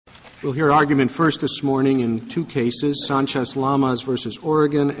We'll hear argument first this morning in two cases, Sanchez-Llamas versus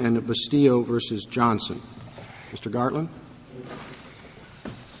Oregon and Bastillo versus Johnson. Mr. Gartland.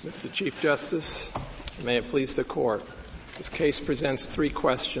 Mr. Chief Justice, may it please the Court. This case presents three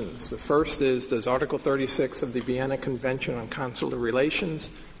questions. The first is, does Article 36 of the Vienna Convention on Consular Relations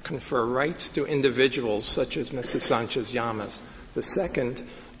confer rights to individuals such as Mrs. Sanchez-Llamas? The second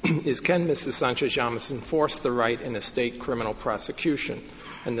is, can Mrs. Sanchez-Llamas enforce the right in a state criminal prosecution?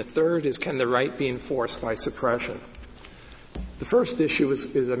 And the third is, can the right be enforced by suppression? The first issue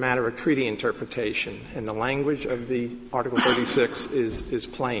is a matter of treaty interpretation, and the language of the Article 36 is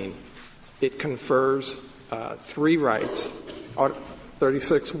plain. It confers three rights. Article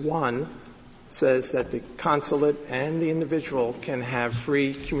 36.1 says that the consulate and the individual can have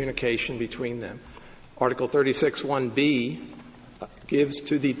free communication between them. Article 36.1b gives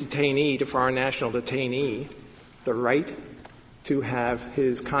to the detainee, to foreign national detainee, the right to have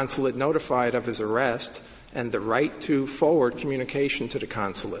his consulate notified of his arrest and the right to forward communication to the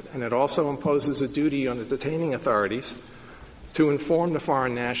consulate. And it also imposes a duty on the detaining authorities to inform the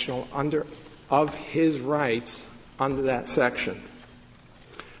foreign national of his rights under that section.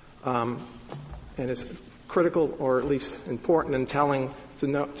 And it's critical, or at least important and telling, to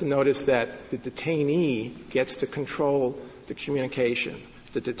notice that the detainee gets to control the communication.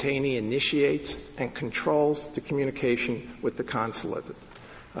 The detainee initiates and controls the communication with the consulate.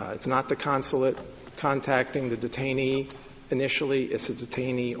 It's not the consulate contacting the detainee initially, it's the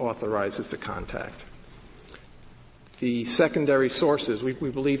detainee authorizes the contact. The secondary sources, we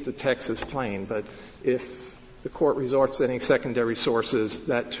believe the text is plain, but if the Court resorts to any secondary sources,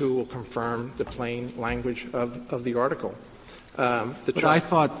 that too will confirm the plain language of the article. But I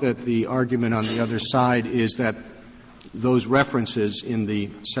thought that the argument on the other side is that those references in the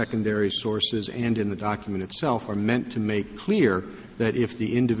secondary sources and in the document itself are meant to make clear that if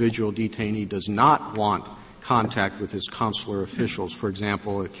the individual detainee does not want contact with his consular officials, for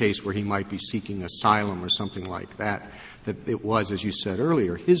example, a case where he might be seeking asylum or something like that, that it was, as you said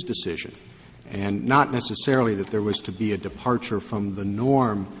earlier, his decision, and not necessarily that there was to be a departure from the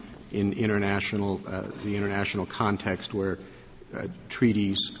norm in the international context where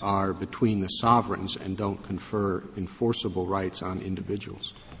treaties are between the sovereigns and don't confer enforceable rights on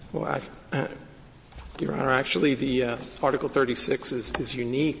individuals. Well, Your Honor, actually the Article 36 is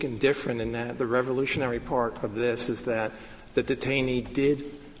unique and different in that the revolutionary part of this is that the detainee did,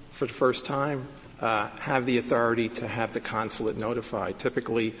 for the first time, have the authority to have the consulate notified.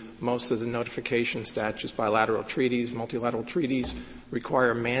 Typically, most of the notification statutes, bilateral treaties, multilateral treaties,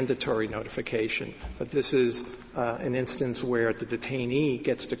 require mandatory notification. But this is an instance where the detainee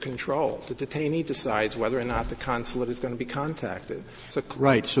gets to control. The detainee decides whether or not the consulate is going to be contacted.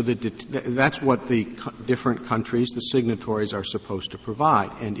 Right. So that's what the different countries, the signatories, are supposed to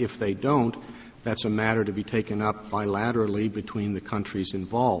provide. And if they don't, that's a matter to be taken up bilaterally between the countries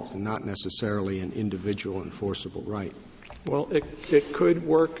involved and not necessarily an individual enforceable right. Well, it could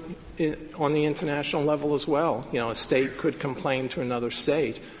work on the international level as well. You know, a state could complain to another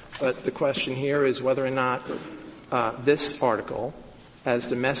state. But the question here is whether or not this article, as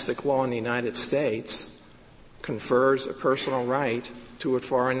domestic law in the United States, confers a personal right to a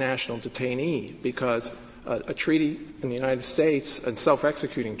foreign national detainee, because a treaty in the United States, a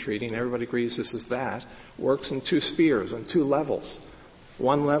self-executing treaty, and everybody agrees this is that, works in two spheres, on two levels.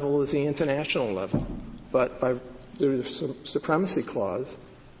 One level is the international level, but through the supremacy clause,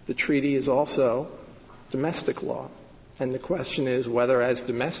 the treaty is also domestic law. And the question is whether, as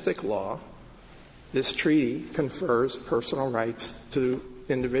domestic law, this treaty confers personal rights to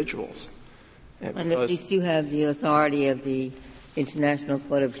individuals. And at least you have the authority of the International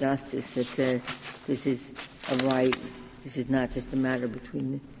Court of Justice that says this is a right, this is not just a matter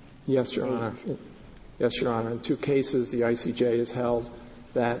between the Yes, Your Honor. Yes, Your Honor. In two cases, the ICJ has held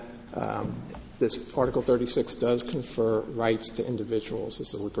that this Article 36 does confer rights to individuals.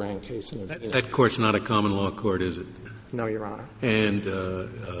 This is a Legrand case. That court's not a common law court, is it? No, Your Honor. And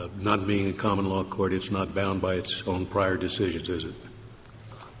not being a common law court, it's not bound by its own prior decisions, is it?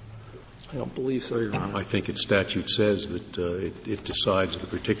 I don't believe so, Your Honor. I think its statute says that it decides the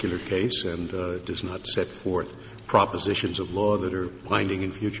particular case and does not set forth propositions of law that are binding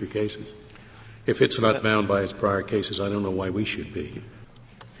in future cases. If it's not bound by its prior cases, I don't know why we should be.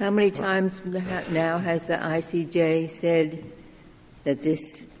 How many times now has the ICJ said that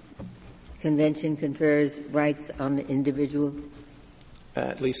this convention confers rights on the individual?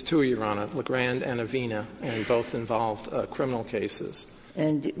 At least two, Your Honor, Legrand and Avena, and both involved criminal cases.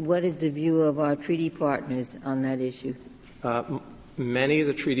 And what is the view of our treaty partners on that issue? Many of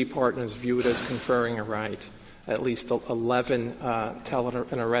the treaty partners view it as conferring a right. at least 11 tell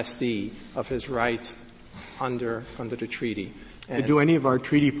an arrestee of his rights under the treaty. And do any of our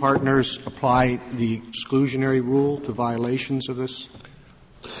treaty partners apply the exclusionary rule to violations of this?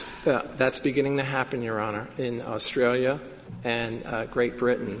 That's beginning to happen, Your Honor, in Australia and Great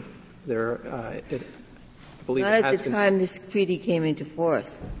Britain. I believe not at the time this treaty came into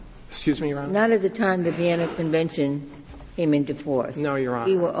force. Excuse me, Your Honor? Not at the time the Vienna Convention came into force. No, Your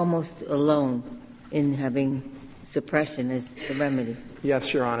Honor. We were almost alone in having suppression as the remedy.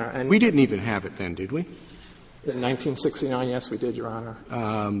 Yes, Your Honor. And we didn't even have it then, did we? In 1969, yes, we did, Your Honor.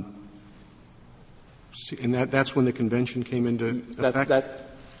 And that's when the convention came into effect?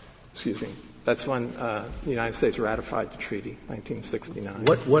 Excuse me. That's when the United States ratified the treaty, 1969.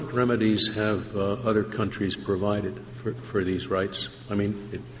 What remedies have other countries provided for these rights? I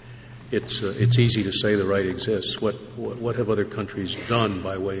mean, it's easy to say the right exists. What have other countries done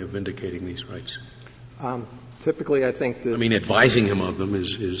by way of vindicating these rights? Typically, I think advising him of them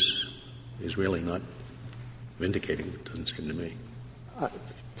is really not vindicating, it doesn't seem to me.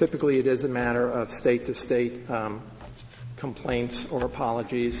 Typically, it is a matter of state-to-state complaints or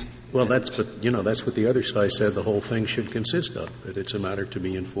apologies. Well, that's what the other side said the whole thing should consist of, that it's a matter to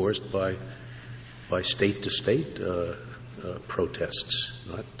be enforced by state-to-state protests,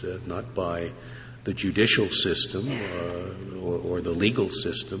 not by the judicial system or the legal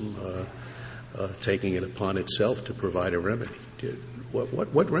system taking it upon itself to provide a remedy.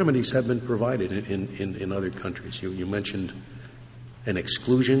 What remedies have been provided in other countries? You mentioned an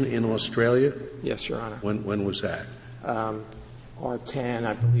exclusion in Australia? Yes, Your Honor. When was that? R10,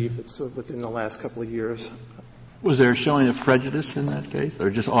 I believe it's within the last couple of years. Was there a showing of prejudice in that case, or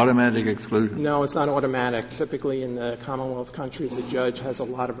just automatic exclusion? No, it's not automatic. Typically in the Commonwealth countries, the judge has a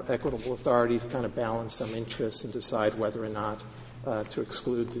lot of equitable authority to kind of balance some interests and decide whether or not to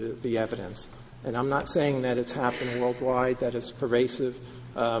exclude the evidence. And I'm not saying that it's happened worldwide, that it's pervasive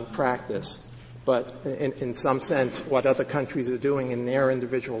practice, but in some sense, what other countries are doing in their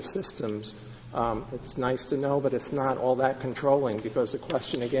individual systems, it's nice to know, but it's not all that controlling, because the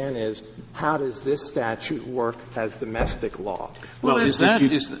question again is, how does this statute work as domestic law? Well,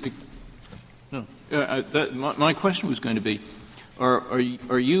 my question was going to be, are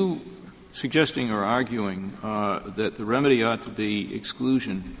you suggesting or arguing that the remedy ought to be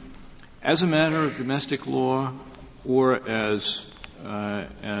exclusion as a matter of domestic law or as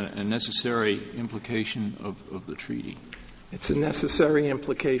a necessary implication of the treaty? It's a necessary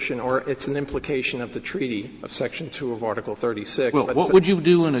implication, or it's an implication of the treaty of Section 2 of Article 36. Well, what would you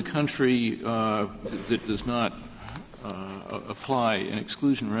do in a country that does not apply an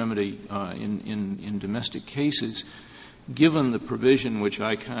exclusion remedy in domestic cases, given the provision, which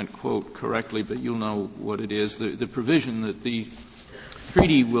I can't quote correctly, but you'll know what it is, the provision that the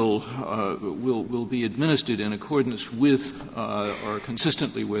treaty will be administered in accordance with or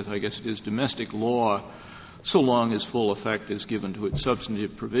consistently with, I guess it is, domestic law, so long as full effect is given to its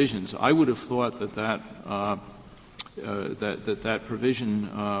substantive provisions. I would have thought that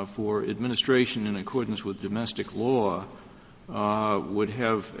provision for administration in accordance with domestic law would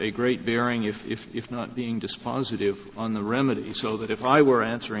have a great bearing, if not being dispositive, on the remedy, so that if I were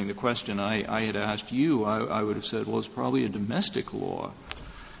answering the question I had asked you, I would have said, well, it's probably a domestic law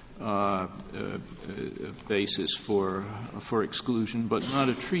basis for exclusion, but not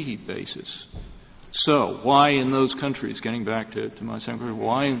a treaty basis. So why in those countries, getting back to my second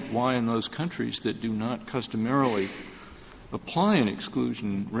question, why in those countries that do not customarily apply an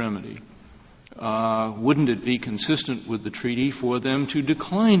exclusion remedy, wouldn't it be consistent with the treaty for them to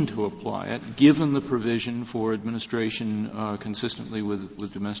decline to apply it, given the provision for administration consistently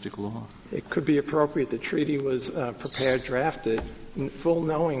with domestic law? It could be appropriate. The treaty was prepared, drafted, full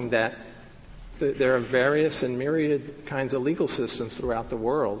knowing that there are various and myriad kinds of legal systems throughout the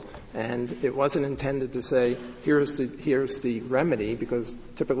world, and it wasn't intended to say, here's the remedy, because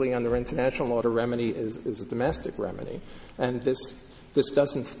typically under international law, the remedy is a domestic remedy. And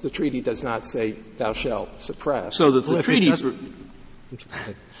the treaty does not say, thou shalt suppress. So that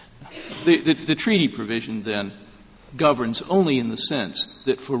the treaty provision then governs only in the sense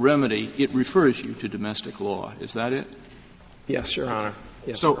that for remedy it refers you to domestic law. Is that it? Yes, Your Honor.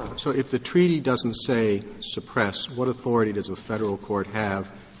 Yes, so, Your Honor. So if the treaty doesn't say suppress, what authority does a federal court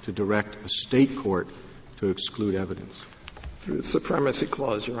have to direct a state court to exclude evidence? Through the Supremacy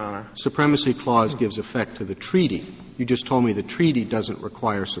Clause, Your Honor. Supremacy Clause gives effect to the treaty. You just told me the treaty doesn't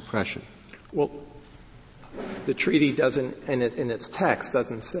require suppression. Well, the treaty doesn't, in its text,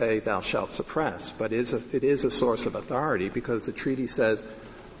 doesn't say thou shalt suppress, but it is a source of authority, because the treaty says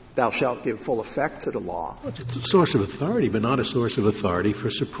thou shalt give full effect to the law. It's a source of authority, but not a source of authority for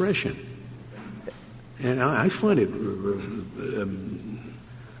suppression. And I find it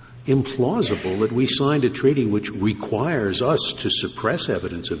implausible that we signed a treaty which requires us to suppress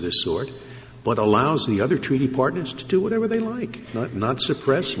evidence of this sort, but allows the other treaty partners to do whatever they like, not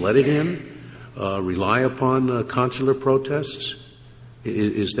suppress, let it in, rely upon consular protests.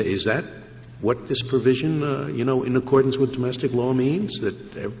 Is that what this provision, in accordance with domestic law means? That,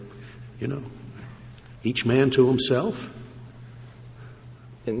 each man to himself?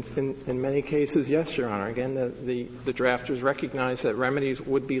 In many cases, yes, Your Honor. Again, the drafters recognize that remedies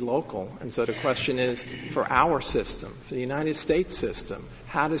would be local. And so the question is, for our system, for the United States system,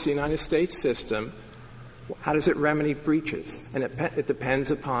 how does the United States system, how does it remedy breaches? And it depends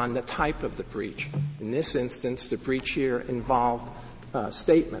upon the type of the breach. In this instance, the breach here involved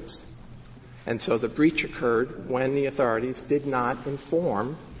statements. And so the breach occurred when the authorities did not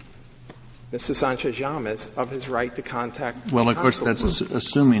inform Mr. Sanchez-Llamas of his right to contact. Well, of course, that's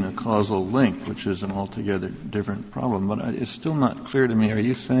assuming a causal link, which is an altogether different problem. But it's still not clear to me. Are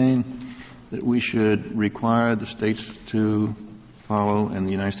you saying that we should require the states to follow and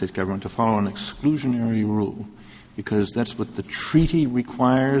the United States government to follow an exclusionary rule because that's what the treaty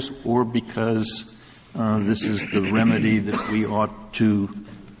requires, or because this is the remedy that we ought to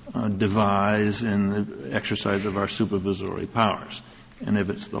devise in the exercise of our supervisory powers? And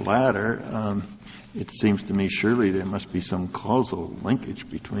if it's the latter, it seems to me surely there must be some causal linkage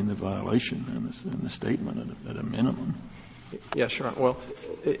between the violation and the statement at a minimum. Yes, Your Honor. Well,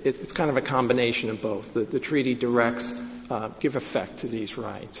 it's kind of a combination of both. The treaty directs give effect to these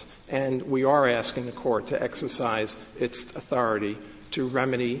rights. And we are asking the Court to exercise its authority to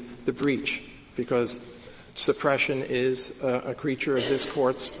remedy the breach, because suppression is a creature of this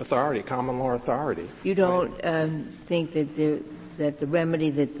Court's authority, common law authority. You don't think that the remedy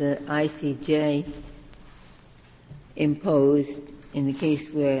that the ICJ imposed in the case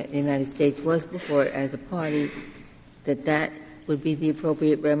where the United States was before it as a party, that would be the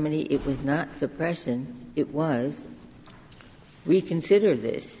appropriate remedy? It was not suppression. It was reconsider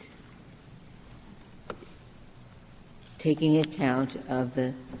this, taking account of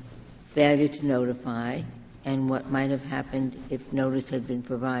the failure to notify and what might have happened if notice had been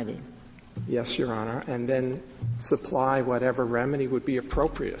provided. Yes, Your Honor, and then supply whatever remedy would be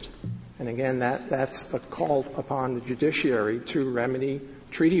appropriate. And again, that's a call upon the judiciary to remedy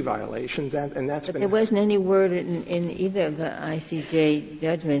treaty violations, and that's but been. There wasn't any word in either of the ICJ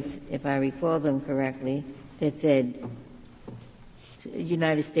judgments, if I recall them correctly, that said,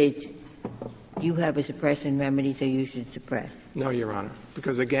 United States, you have a suppression remedy, so you should suppress. No, Your Honor,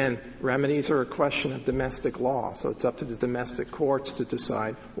 because again, remedies are a question of domestic law, so it's up to the domestic courts to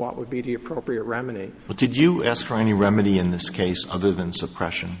decide what would be the appropriate remedy. Well, did you ask for any remedy in this case other than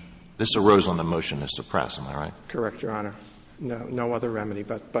suppression? This arose on the motion to suppress, am I right? Correct, Your Honor. No other remedy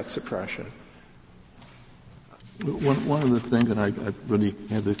but suppression. One of the things, and I really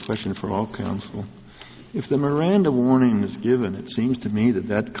have this question for all counsel, if the Miranda warning is given, it seems to me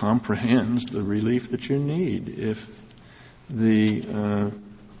that comprehends the relief that you need. If the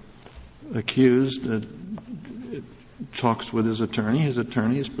accused talks with his attorney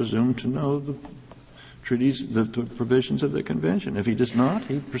is presumed to know the treaties, the provisions of the convention. If he does not,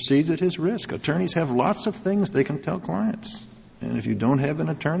 he proceeds at his risk. Attorneys have lots of things they can tell clients. And if you don't have an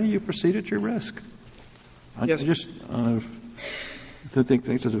attorney, you proceed at your risk. Yes. I just think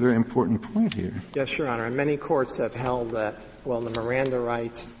that's a very important point here. Yes, Your Honor. And many courts have held that, well, the Miranda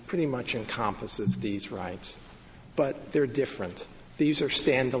rights pretty much encompasses these rights. But they're different. These are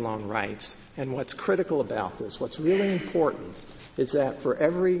standalone rights. And what's critical about this, what's really important, is that for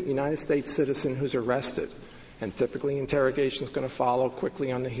every United States citizen who's arrested, and typically interrogation is going to follow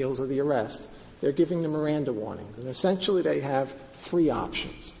quickly on the heels of the arrest, they're giving the Miranda warnings. And essentially they have three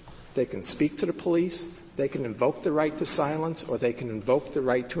options. They can speak to the police, they can invoke the right to silence, or they can invoke the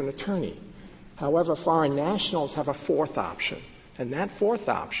right to an attorney. However, foreign nationals have a fourth option. And that fourth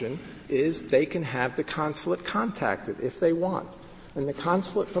option is they can have the consulate contacted if they want. And the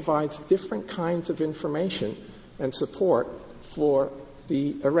consulate provides different kinds of information and support for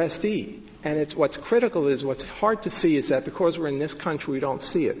the arrestee. And what's critical is, what's hard to see is that because we're in this country, we don't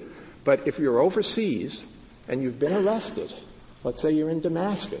see it. But if you're overseas and you've been arrested, let's say you're in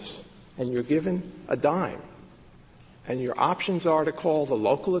Damascus, and you're given a dime, and your options are to call the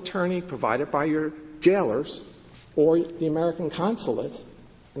local attorney provided by your jailers or the American consulate,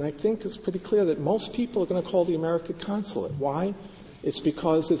 and I think it's pretty clear that most people are going to call the American consulate. Why? It's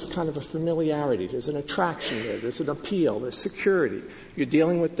because there's kind of a familiarity. There's an attraction there. There's an appeal. There's security. You're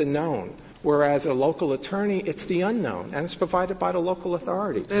dealing with the known. Whereas a local attorney, it's the unknown, and it's provided by the local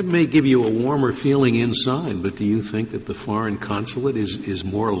authorities. That may give you a warmer feeling inside, but do you think that the foreign consulate is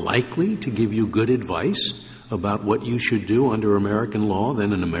more likely to give you good advice about what you should do under American law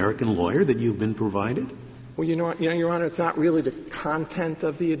than an American lawyer that you've been provided? Well, Your Honor, it's not really the content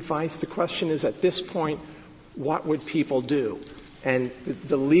of the advice. The question is, at this point, what would people do? And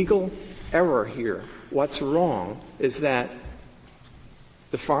the legal error here, what's wrong, is that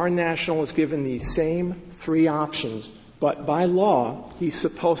the foreign national is given these same three options, but by law, he's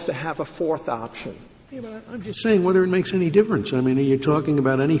supposed to have a fourth option. Yeah, but I'm just saying whether it makes any difference. I mean, are you talking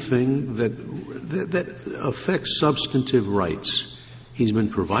about anything that affects substantive rights? He's been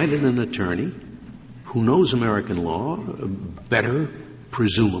provided an attorney who knows American law better,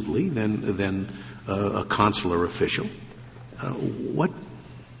 presumably, than a consular official. What,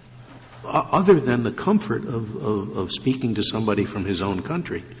 other than the comfort of speaking to somebody from his own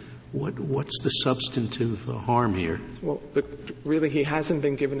country, what's the substantive harm here? Well, but really, he hasn't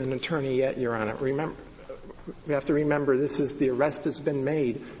been given an attorney yet, Your Honor. We have to remember the arrest has been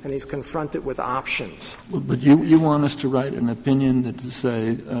made, and he's confronted with options. Well, but you want us to write an opinion that to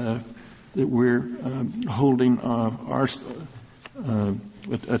say that we're holding our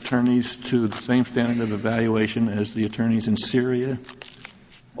attorneys to the same standard of evaluation as the attorneys in Syria?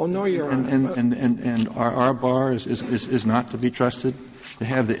 Oh, no, Your Honor. And our bar is not to be trusted, to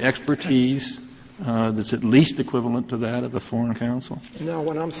have the expertise that's at least equivalent to that of a foreign counsel? No,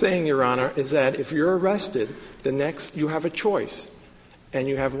 what I'm saying, Your Honor, is that if you're arrested, you have a choice, and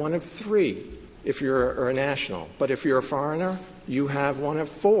you have one of three if you're a national. But if you're a foreigner, you have one of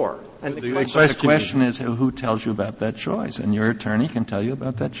four. And the question is who tells you about that choice, and your attorney can tell you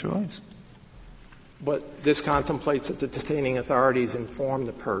about that choice. But this contemplates that the detaining authorities inform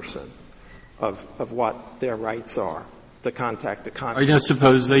the person of what their rights are, the contact. I just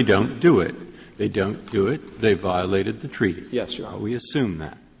suppose they don't do it. They don't do it. They violated the treaty. Yes, Your Honor. We assume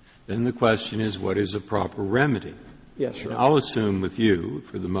that. Then the question is, what is a proper remedy? Yes, Your Honor. I'll assume with you,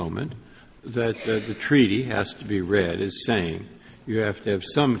 for the moment, that the treaty has to be read as saying you have to have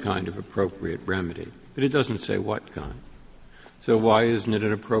some kind of appropriate remedy. But it doesn't say what kind. So why isn't it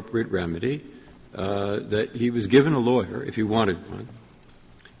an appropriate remedy that he was given a lawyer, if he wanted one,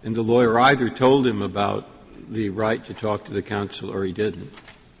 and the lawyer either told him about the right to talk to the counsel or he didn't?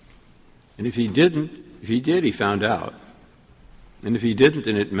 And if he did, he found out. And if he didn't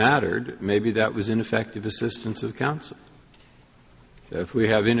and it mattered, maybe that was ineffective assistance of counsel. So if we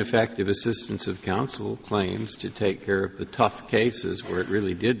have ineffective assistance of counsel claims to take care of the tough cases where it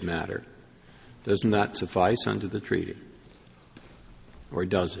really did matter, doesn't that suffice under the treaty? Or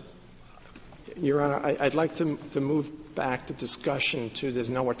does it? Your Honor, I'd like to move back the discussion to there's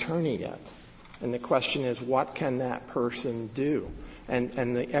no attorney yet. And the question is, what can that person do?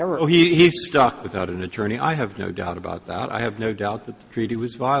 And the error. Oh, he's stuck without an attorney. I have no doubt about that. I have no doubt that the treaty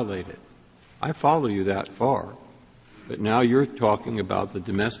was violated. I follow you that far. But now you're talking about the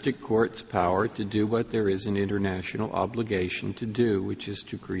domestic court's power to do what there is an international obligation to do, which is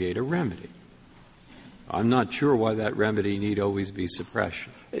to create a remedy. I'm not sure why that remedy need always be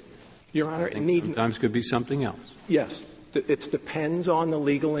suppression. Your Honor, it sometimes could be something else. Yes. It depends on the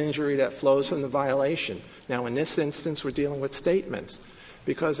legal injury that flows from the violation. Now, in this instance, we're dealing with statements.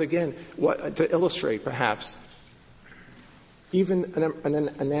 Because, again, to illustrate, perhaps, even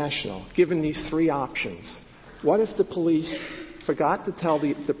a national, given these three options, what if the police forgot to tell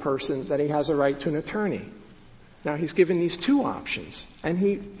the person that he has a right to an attorney? Now, he's given these two options, and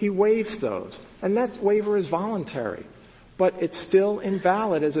he waives those. And that waiver is voluntary. But it's still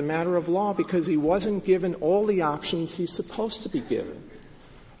invalid as a matter of law because he wasn't given all the options he's supposed to be given.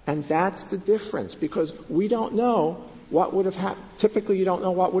 And that's the difference, because we don't know what would have happened. Typically, you don't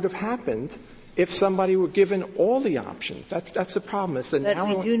know what would have happened if somebody were given all the options. That's the problem.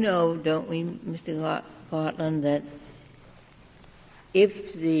 But we do know, don't we, Mr. Gartland, that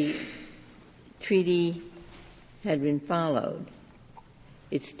if the treaty had been followed,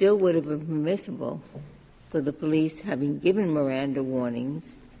 it still would have been permissible for the police, having given Miranda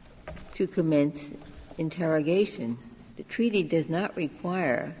warnings, to commence interrogation. The treaty does not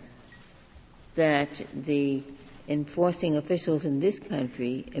require that the enforcing officials in this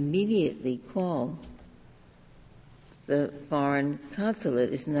country immediately call the foreign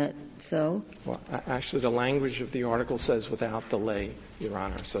consulate. Isn't that so? Well, actually, the language of the article says without delay, Your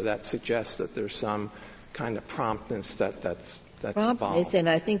Honor. So that suggests that there's some kind of promptness that's involved. And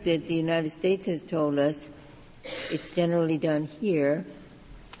I think that the United States has told us it's generally done here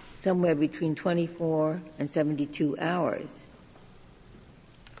somewhere between 24 and 72 hours.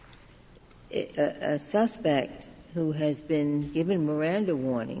 a suspect who has been given Miranda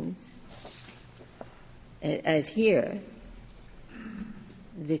warnings, as here,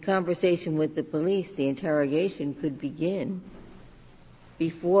 the conversation with the police, the interrogation could begin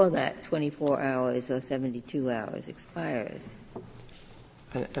before that 24 hours or 72 hours expires.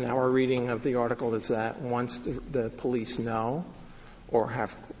 And our reading of the article is that once the police know or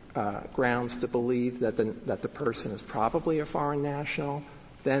have grounds to believe that the person is probably a foreign national,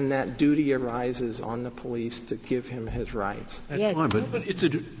 then that duty arises on the police to give him his rights. Yes. But it's a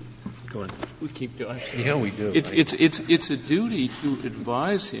Go on. we keep doing. Yeah, we do. It's a duty to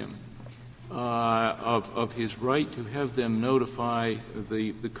advise him of his right to have them notify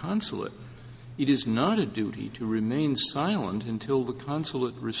the consulate. It is not a duty to remain silent until the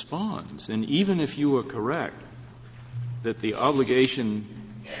consulate responds. And even if you are correct that the obligation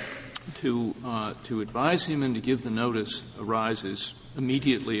to advise him and to give the notice arises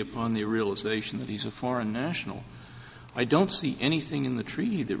immediately upon the realization that he's a foreign national, I don't see anything in the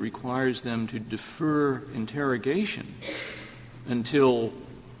treaty that requires them to defer interrogation until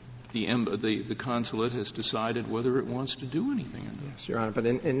the consulate has decided whether it wants to do anything or not. Yes, Your Honor. But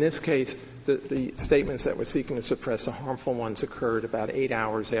in this case, the statements that we're seeking to suppress, the harmful ones, occurred about 8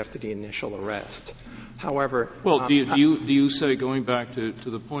 hours after the initial arrest. However, well, do you say, going back to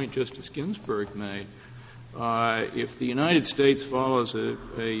the point Justice Ginsburg made, if the United States follows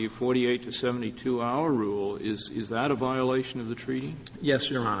a 48 to 72 hour rule, is that a violation of the treaty? Yes,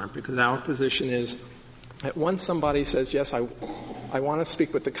 Your Honor, because our position is that once somebody says, yes, I want to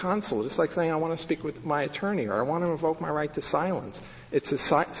speak with the consulate, it's like saying I want to speak with my attorney or I want to invoke my right to silence. It's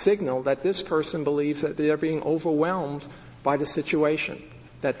a signal that this person believes that they are being overwhelmed by the situation,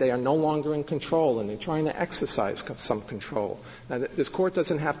 that they are no longer in control and they're trying to exercise some control. Now, this Court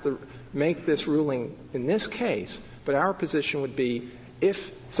doesn't have to make this ruling in this case, but our position would be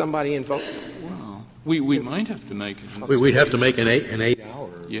if somebody invoked. Well, we might have to make it. We'd have to make an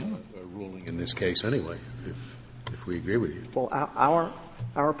 8-hour yeah. ruling in this case anyway, if we agree with you. Well,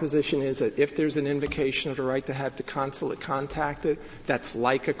 our position is that if there's an invocation of the right to have the consulate contacted, that's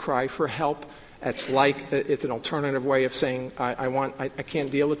like a cry for help. It's an alternative way of saying I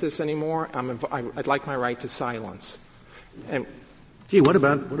can't deal with this anymore. I'd like my right to silence. And what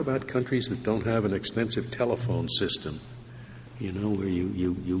about countries that don't have an extensive telephone system? You know, where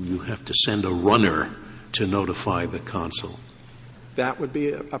you have to send a runner to notify the consul. That would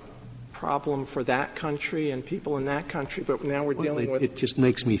be a problem for that country and people in that country. But now we're dealing with. It just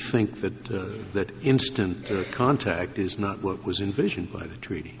makes me think that instant contact is not what was envisioned by the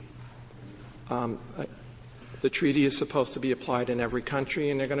treaty. The treaty is supposed to be applied in every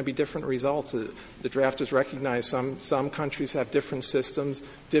country, and there are going to be different results. The drafters recognize some countries have different systems,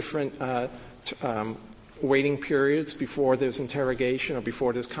 different waiting periods before there's interrogation or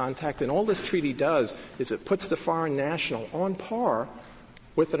before there's contact. And all this treaty does is it puts the foreign national on par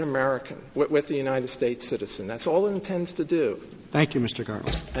with an American, with the United States citizen. That's all it intends to do. Thank you, Mr. Garland.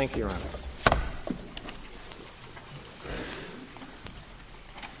 Thank you, Your Honor.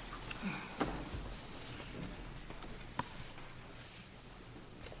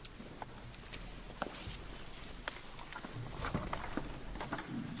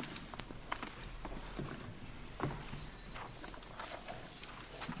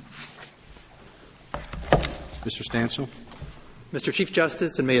 Mr. Stancil. Mr. Chief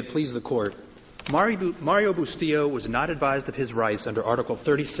Justice, and may it please the Court, Mario Bustillo was not advised of his rights under Article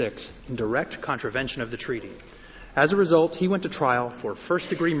 36 in direct contravention of the treaty. As a result, he went to trial for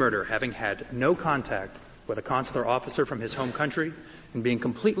first-degree murder, having had no contact with a consular officer from his home country and being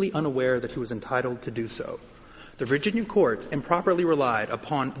completely unaware that he was entitled to do so. The Virginia courts improperly relied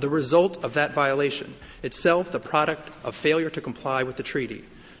upon the result of that violation, itself the product of failure to comply with the treaty,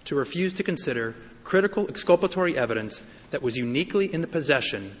 to refuse to consider critical exculpatory evidence that was uniquely in the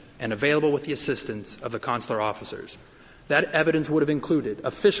possession and available with the assistance of the consular officers. That evidence would have included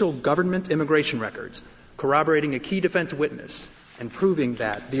official government immigration records corroborating a key defense witness and proving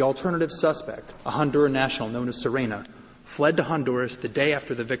that the alternative suspect, a Honduran national known as Serena, fled to Honduras the day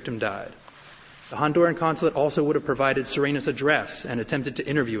after the victim died. The Honduran consulate also would have provided Serena's address and attempted to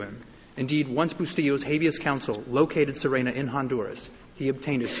interview him. Indeed, once Bustillo's habeas counsel located Serena in Honduras, he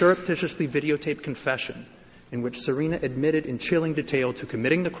obtained a surreptitiously videotaped confession in which Serena admitted in chilling detail to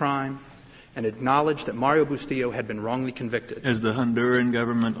committing the crime and acknowledged that Mario Bustillo had been wrongly convicted. Has the Honduran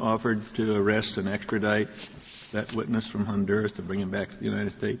government offered to arrest and extradite that witness from Honduras to bring him back to the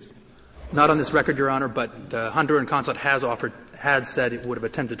United States? Not on this record, Your Honor, but the Honduran consulate had said it would have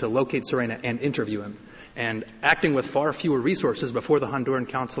attempted to locate Serena and interview him. And acting with far fewer resources before the Honduran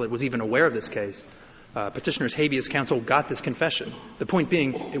consulate was even aware of this case, Petitioner's habeas counsel got this confession. The point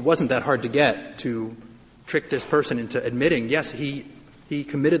being, it wasn't that hard to get to trick this person into admitting, yes, he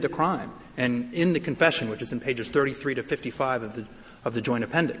committed the crime. And in the confession, which is in pages 33 to 55 of the joint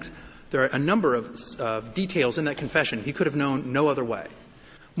appendix, there are a number of details in that confession he could have known no other way.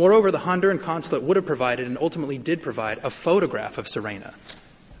 Moreover, the Honduran consulate would have provided and ultimately did provide a photograph of Serena.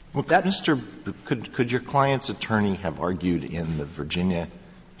 Well, could your client's attorney have argued in the Virginia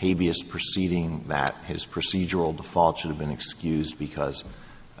habeas proceeding that his procedural default should have been excused because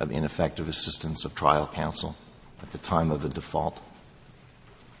of ineffective assistance of trial counsel at the time of the default?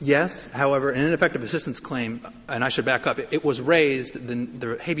 Yes. However, an ineffective assistance claim, and I should back up, it was raised,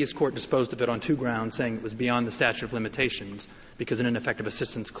 the habeas court disposed of it on two grounds, saying it was beyond the statute of limitations because an ineffective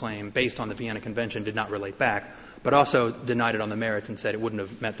assistance claim based on the Vienna Convention did not relate back, but also denied it on the merits and said it wouldn't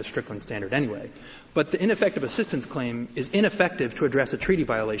have met the Strickland standard anyway. But the ineffective assistance claim is ineffective to address a treaty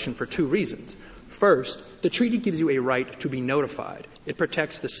violation for two reasons. First, the treaty gives you a right to be notified. It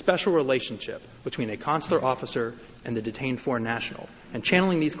protects the special relationship between a consular officer and the detained foreign national. And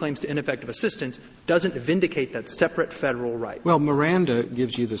channeling these claims to ineffective assistance doesn't vindicate that separate federal right. Well, Miranda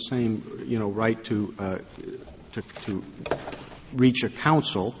gives you the same, right to reach a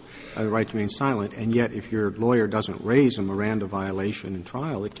counsel, the right to remain silent, and yet if your lawyer doesn't raise a Miranda violation in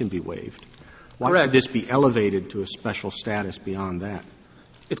trial, it can be waived. Why Correct. should this be elevated to a special status beyond that?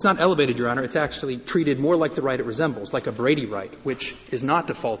 It's not elevated, Your Honor. It's actually treated more like the right it resembles, like a Brady right, which is not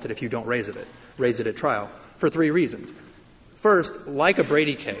defaulted if you don't raise it at trial, for three reasons. First, like a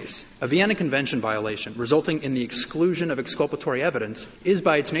Brady case, a Vienna Convention violation resulting in the exclusion of exculpatory evidence is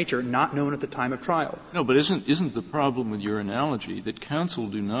by its nature not known at the time of trial. No, but isn't the problem with your analogy that counsel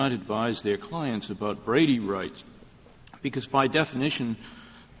do not advise their clients about Brady rights? Because by definition,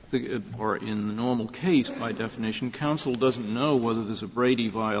 or in the normal case, by definition, counsel doesn't know whether there's a Brady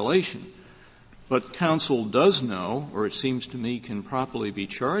violation. But counsel does know, or it seems to me can properly be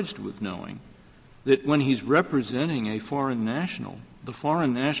charged with knowing, that when he's representing a foreign national, the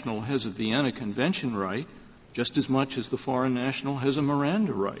foreign national has a Vienna Convention right just as much as the foreign national has a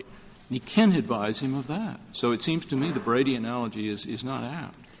Miranda right. And he can advise him of that. So it seems to me the Brady analogy is not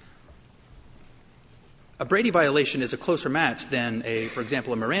apt. A Brady violation is a closer match than for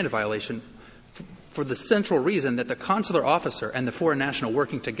example, a Miranda violation for the central reason that the consular officer and the foreign national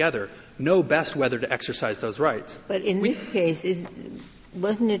working together know best whether to exercise those rights. But in this case,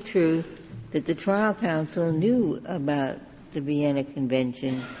 wasn't it true that the trial counsel knew about the Vienna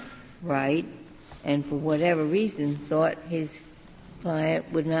Convention right and for whatever reason thought his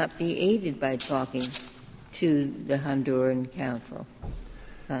client would not be aided by talking to the Honduran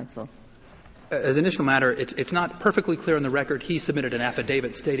consul? As an initial matter, it's not perfectly clear on the record. He submitted an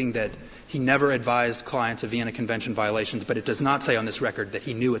affidavit stating that he never advised clients of Vienna Convention violations, but it does not say on this record that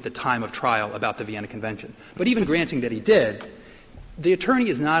he knew at the time of trial about the Vienna Convention. But even granting that he did, the attorney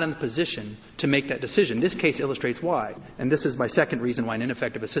is not in the position to make that decision. This case illustrates why. And this is my second reason why an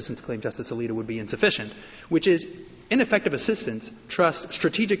ineffective assistance claim, Justice Alito, would be insufficient, which is ineffective assistance trusts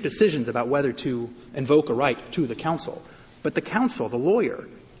strategic decisions about whether to invoke a right to the counsel. But the counsel, the lawyer,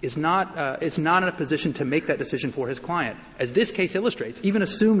 is not in a position to make that decision for his client. As this case illustrates, even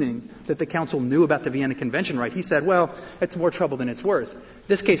assuming that the counsel knew about the Vienna Convention right, he said, well, it's more trouble than it's worth.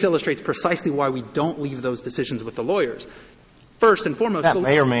 This case illustrates precisely why we don't leave those decisions with the lawyers. First and foremost, that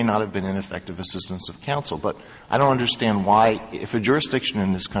may or may not have been ineffective assistance of counsel, but I don't understand why, if a jurisdiction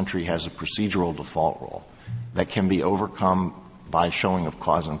in this country has a procedural default rule that can be overcome by showing of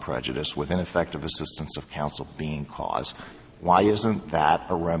cause and prejudice with ineffective assistance of counsel being cause, why isn't that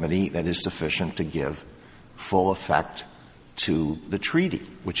a remedy that is sufficient to give full effect to the treaty,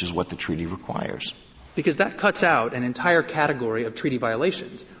 which is what the treaty requires? Because that cuts out an entire category of treaty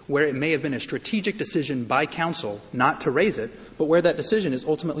violations where it may have been a strategic decision by counsel not to raise it, but where that decision is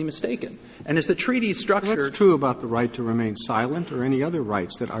ultimately mistaken. And as the treaty is structured... Well, that's true about the right to remain silent or any other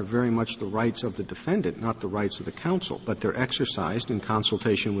rights that are very much the rights of the defendant, not the rights of the counsel, but they're exercised in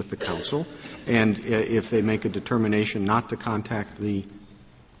consultation with the counsel. And if they make a determination not to contact the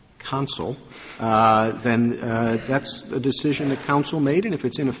counsel, then that's a decision that counsel made, and if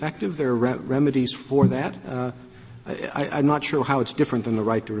it's ineffective, there are remedies for that. I'm not sure how it's different than the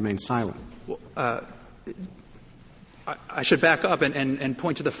right to remain silent. Well, I should back up and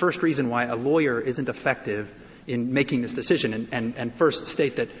point to the first reason why a lawyer isn't effective in making this decision, and first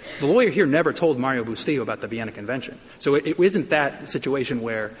state that the lawyer here never told Mario Bustillo about the Vienna Convention. So it isn't that situation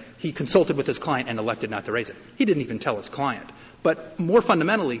where he consulted with his client and elected not to raise it. He didn't even tell his client. But more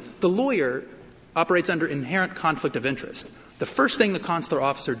fundamentally, the lawyer operates under inherent conflict of interest. the first thing the consular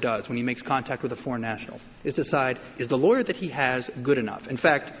officer does when he makes contact with a foreign national is decide, is the lawyer that he has good enough? In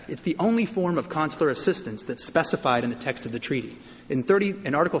fact, it's the only form of consular assistance that's specified in the text of the treaty.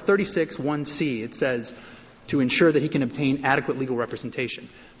 In Article 36, 1C, it says, to ensure that he can obtain adequate legal representation.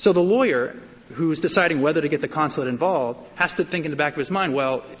 So the lawyer who's deciding whether to get the consulate involved has to think in the back of his mind,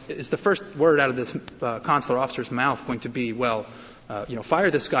 well, is the first word out of this consular officer's mouth going to be, well, fire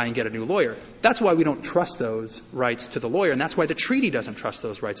this guy and get a new lawyer? That's why we don't trust those rights to the lawyer, and that's why the treaty doesn't trust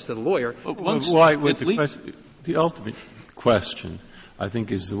those rights to the lawyer. The ultimate question, I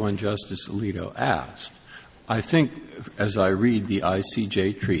think, is the one Justice Alito asked. I think, as I read the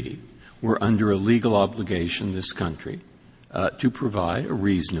ICJ treaty, we're under a legal obligation, this country, to provide a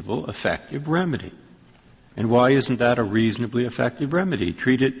reasonable, effective remedy. And why isn't that a reasonably effective remedy?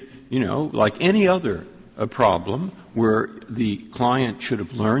 Treat it, like any other problem where the client should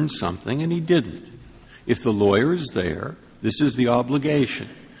have learned something and he didn't. If the lawyer is there, this is the obligation.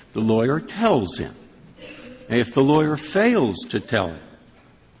 The lawyer tells him. And if the lawyer fails to tell him,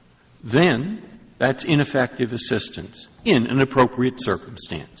 then that's ineffective assistance in an appropriate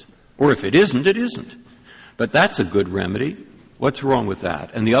circumstance. Or if it isn't, it isn't. But that's a good remedy. What's wrong with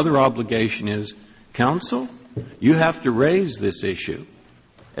that? And the other obligation is, counsel, you have to raise this issue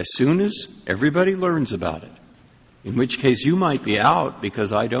as soon as everybody learns about it, in which case you might be out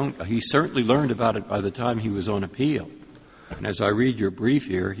because he certainly learned about it by the time he was on appeal. And as I read your brief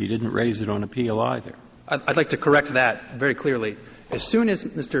here, he didn't raise it on appeal either. I'd like to correct that very clearly. As soon as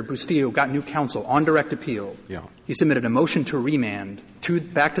Mr. Bustillo got new counsel on direct appeal, he submitted a motion to remand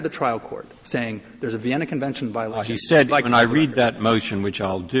back to the trial court saying there's a Vienna Convention violation. He said, when I read that motion, which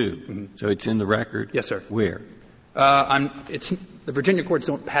I'll do, so it's in the record? Yes, sir. Where? The Virginia courts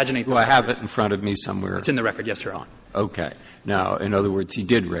don't paginate. Well, I have it in front of me somewhere. It's in the record, yes, sir. Okay. Now, in other words, he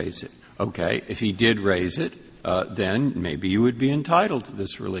did raise it. Okay. If he did raise it, then maybe you would be entitled to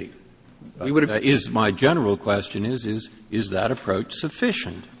this relief. My general question is that approach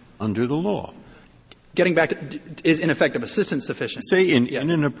sufficient under the law? Getting back to, is ineffective assistance sufficient? Say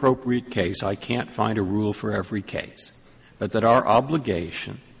in an appropriate case, I can't find a rule for every case, but that our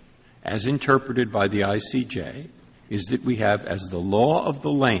obligation, as interpreted by the ICJ, is that we have as the law of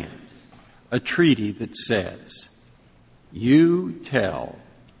the land a treaty that says you tell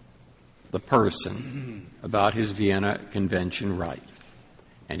the person about his Vienna Convention right.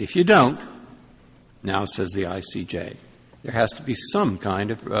 And if you don't, now says the ICJ, there has to be some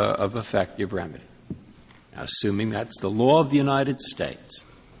kind of effective remedy. Now, assuming that's the law of the United States,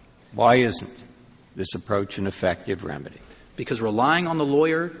 why isn't this approach an effective remedy? Because relying on the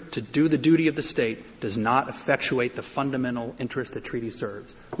lawyer to do the duty of the state does not effectuate the fundamental interest the treaty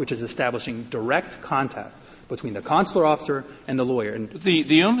serves, which is establishing direct contact between the consular officer and the lawyer. And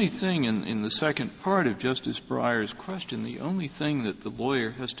the only thing in the second part of Justice Breyer's question, the only thing that the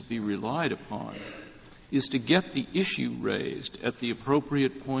lawyer has to be relied upon is to get the issue raised at the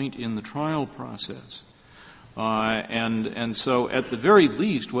appropriate point in the trial process. And so at the very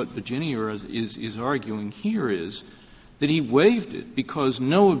least what Virginia is arguing here is that he waived it because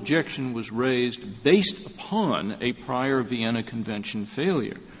no objection was raised based upon a prior Vienna Convention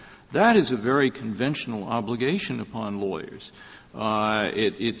failure. That is a very conventional obligation upon lawyers.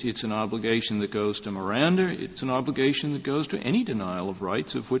 It's an obligation that goes to Miranda. It's an obligation that goes to any denial of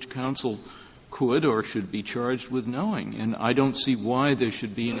rights of which counsel could or should be charged with knowing. And I don't see why there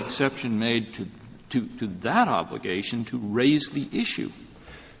should be an exception made to that obligation to raise the issue.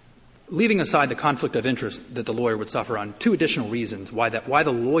 Leaving aside the conflict of interest that the lawyer would suffer on two additional reasons why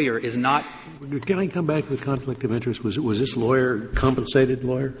the lawyer is not. Can I come back to the conflict of interest? Was this lawyer a compensated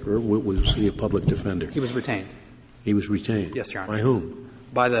lawyer, or was he a public defender? He was retained. He was retained? Yes, Your Honor. By whom?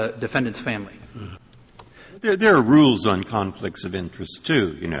 By the defendant's family. There are rules on conflicts of interest,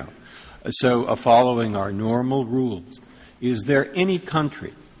 too, So following our normal rules, is there any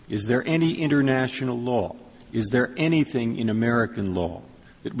country, is there any international law, is there anything in American law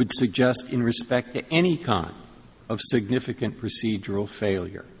that would suggest in respect to any kind of significant procedural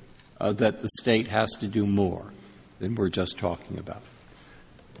failure that the state has to do more than we're just talking about?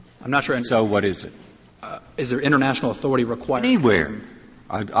 I'm not sure. So what is it? Is there international authority required? Anywhere.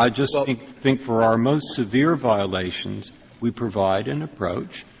 I just think for our most severe violations, we provide an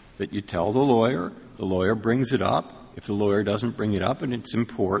approach that you tell the lawyer brings it up. If the lawyer doesn't bring it up and it's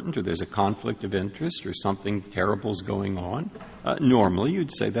important or there's a conflict of interest or something terrible is going on, normally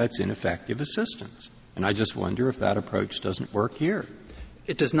you'd say that's ineffective assistance. And I just wonder if that approach doesn't work here.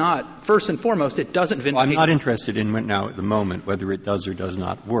 It does not. First and foremost, it doesn't vindicate. Well, I'm not interested in now at the moment whether it does or does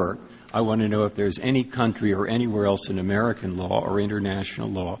not work. I want to know if there's any country or anywhere else in American law or international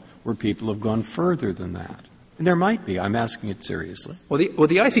law where people have gone further than that. And there might be. I'm asking it seriously. Well,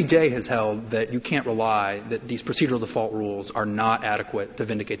 the ICJ has held that you can't rely that these procedural default rules are not adequate to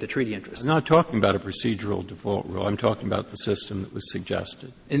vindicate the treaty interest. I'm not talking about a procedural default rule. I'm talking about the system that was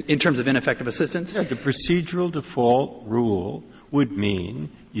suggested. In terms of ineffective assistance? Yeah, the procedural default rule would mean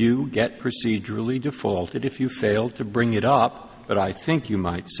you get procedurally defaulted if you fail to bring it up, but I think you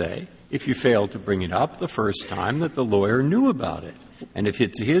might say if you fail to bring it up the first time that the lawyer knew about it. And if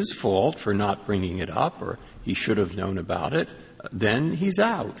it's his fault for not bringing it up or he should have known about it, then he's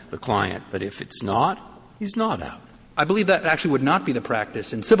out, the client. But if it's not, he's not out. I believe that actually would not be the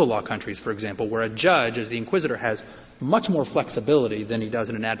practice in civil law countries, for example, where a judge, as the inquisitor, has much more flexibility than he does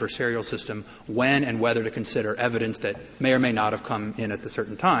in an adversarial system when and whether to consider evidence that may or may not have come in at a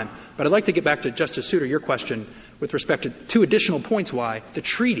certain time. But I'd like to get back to Justice Souter, your question with respect to two additional points why the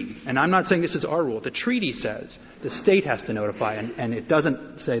treaty, and I'm not saying this is our rule, the treaty says the state has to notify, and it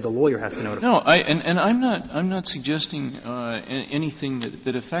doesn't say the lawyer has to notify. No, I'm not suggesting anything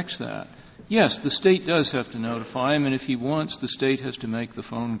that affects that. Yes, the state does have to notify him, and if he wants, the state has to make the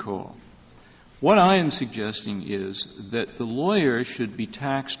phone call. What I am suggesting is that the lawyer should be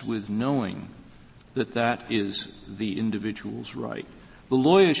taxed with knowing that that is the individual's right. The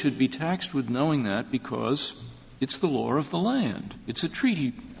lawyer should be taxed with knowing that because it's the law of the land. It's a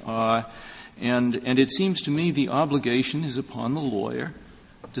treaty. And it seems to me the obligation is upon the lawyer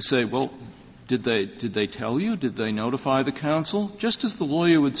to say, well, did they tell you? Did they notify the counsel? Just as the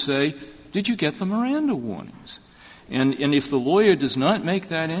lawyer would say, did you get the Miranda warnings? And if the lawyer does not make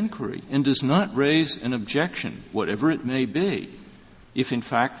that inquiry and does not raise an objection, whatever it may be, if in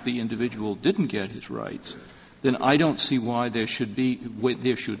fact the individual didn't get his rights, then I don't see why there should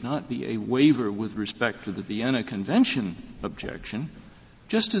not be a waiver with respect to the Vienna Convention objection,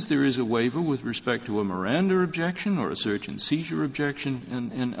 just as there is a waiver with respect to a Miranda objection or a search and seizure objection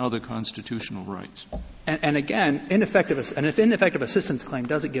and other constitutional rights. And again, an ineffective assistance claim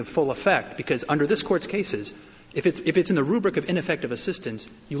doesn't give full effect because under this Court's cases, if it's in the rubric of ineffective assistance,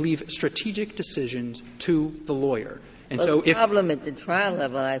 you leave strategic decisions to the lawyer. And well, so the problem at the trial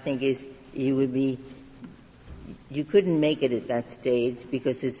level, I think, is you couldn't make it at that stage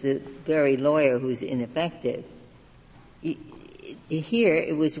because it's the very lawyer who's ineffective. Here,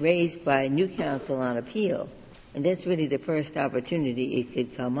 it was raised by new counsel on appeal, and that's really the first opportunity it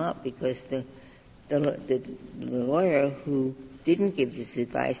could come up because the lawyer who didn't give this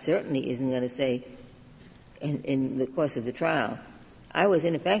advice certainly isn't going to say in the course of the trial, I was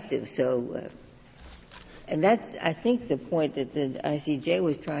ineffective. So, and that's, I think, the point that the ICJ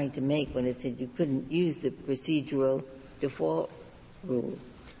was trying to make when it said you couldn't use the procedural default rule.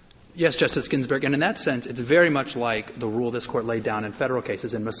 Yes, Justice Ginsburg. And in that sense, it's very much like the rule this Court laid down in federal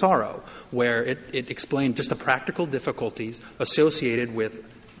cases in Massaro, where it explained just the practical difficulties associated with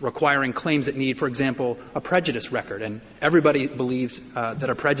requiring claims that need, for example, a prejudice record. And everybody believes that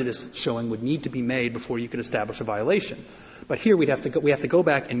a prejudice showing would need to be made before you could establish a violation. But here we have to go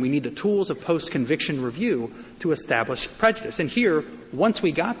back and we need the tools of post-conviction review to establish prejudice. And here, once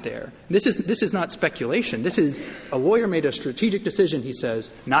we got there, this is not speculation. This is a lawyer made a strategic decision, he says,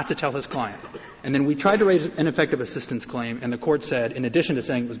 not to tell his client. And then we tried to raise an ineffective assistance claim, and the Court said, in addition to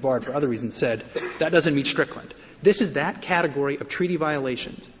saying it was barred for other reasons, said that doesn't meet Strickland. This is that category of treaty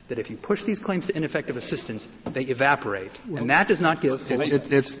violations that if you push these claims to ineffective assistance, they evaporate. And that does not give full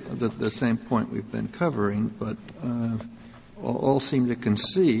effect. It's the same point we've been covering, but all seem to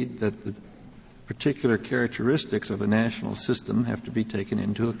concede that the particular characteristics of a national system have to be taken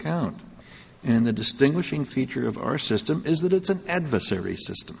into account. And the distinguishing feature of our system is that it's an adversary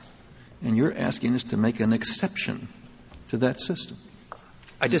system. And you're asking us to make an exception to that system.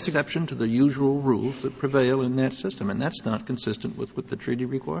 An exception to the usual rules that prevail in that system. And that's not consistent with what the treaty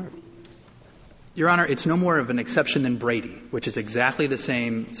requires. Your Honor, it's no more of an exception than Brady, which is exactly the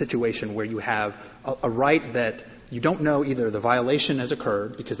same situation where you have a right that you don't know either the violation has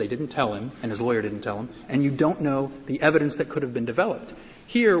occurred because they didn't tell him and his lawyer didn't tell him, and you don't know the evidence that could have been developed.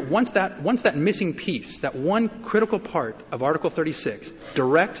 Here, once that missing piece, that one critical part of Article 36,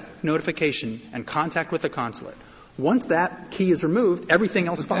 direct notification and contact with the consulate, once that key is removed, everything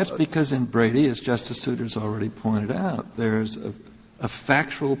else follows. That's because in Brady, as Justice Souter's already pointed out, there's a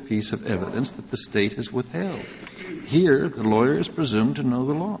factual piece of evidence that the state has withheld. Here, the lawyer is presumed to know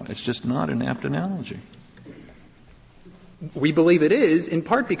the law. It's just not an apt analogy. We believe it is, in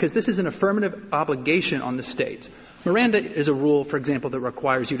part because this is an affirmative obligation on the state. Miranda is a rule, for example, that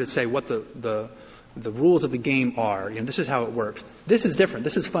requires you to say what the rules of the game are. This is how it works. This is different.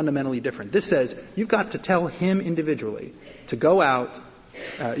 This is fundamentally different. This says you've got to tell him individually to go out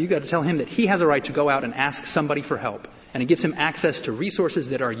You got to tell him that he has a right to go out and ask somebody for help. And it gives him access to resources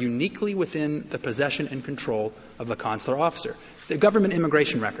that are uniquely within the possession and control of the consular officer. The government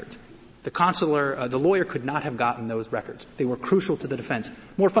immigration records. The lawyer could not have gotten those records. They were crucial to the defense.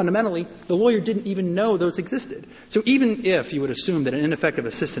 More fundamentally, the lawyer didn't even know those existed. So even if you would assume that an ineffective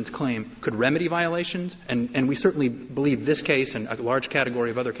assistance claim could remedy violations, and we certainly believe this case and a large category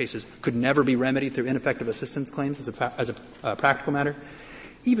of other cases could never be remedied through ineffective assistance claims as a practical matter,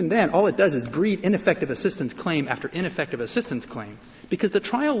 even then, all it does is breed ineffective assistance claim after ineffective assistance claim, because the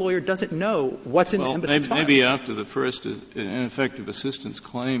trial lawyer doesn't know what's in the embassy's file. Maybe after the first ineffective assistance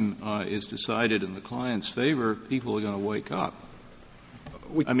claim is decided in the client's favor, people are going to wake up.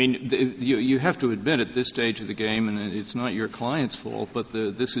 You have to admit at this stage of the game, and it's not your client's fault, but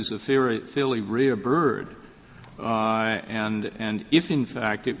this is a fairly rare bird. And if, in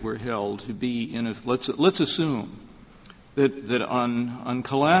fact, it were held to be let's assume that on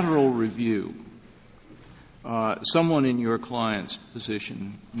collateral review, someone in your client's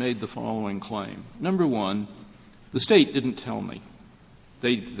position made the following claim. Number one, the State didn't tell me.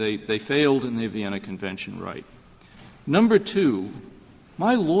 They failed in the Vienna Convention right. Number two,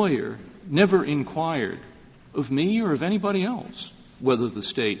 my lawyer never inquired of me or of anybody else whether the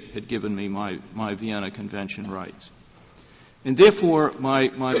State had given me my Vienna Convention rights. And therefore, my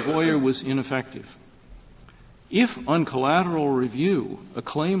lawyer was ineffective. If on collateral review a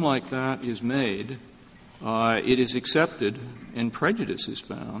claim like that is made, it is accepted and prejudice is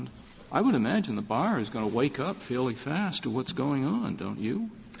found, I would imagine the bar is going to wake up fairly fast to what's going on, don't you?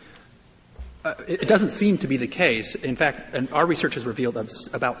 It doesn't seem to be the case. In fact, our research has revealed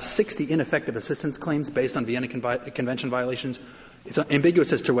about 60 ineffective assistance claims based on Vienna Convention violations. It's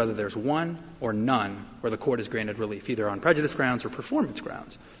ambiguous as to whether there's one or none where the court has granted relief, either on prejudice grounds or performance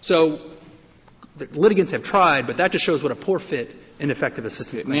grounds. So the litigants have tried, but that just shows what a poor fit ineffective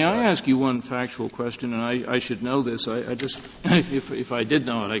assistance claim is. May I ask you one factual question, and I should know this. I just if I did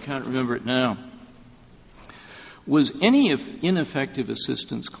know it, I can't remember it now. Was any ineffective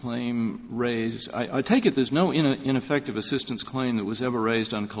assistance claim raised? I take it there's no ineffective assistance claim that was ever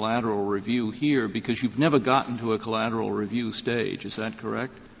raised on collateral review here because you've never gotten to a collateral review stage. Is that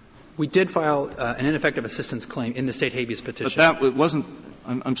correct? We did file an ineffective assistance claim in the State habeas petition. But that wasn't —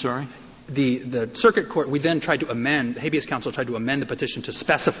 I'm sorry? The circuit court, we then tried to amend, the habeas counsel tried to amend the petition to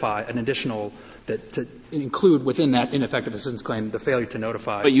specify an additional, to include within that ineffective assistance claim the failure to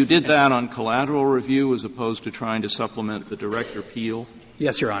notify. But you did that on collateral review as opposed to trying to supplement the direct appeal?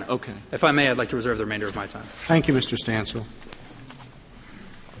 Yes, Your Honor. Okay. If I may, I'd like to reserve the remainder of my time. Thank you, Mr. Stancil.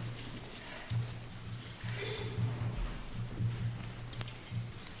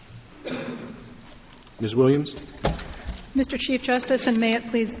 Ms. Williams. Mr. Chief Justice, and may it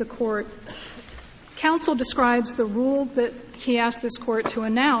please the Court, counsel describes the rule that he asked this Court to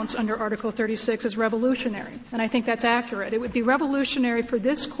announce under Article 36 as revolutionary, and I think that's accurate. It would be revolutionary for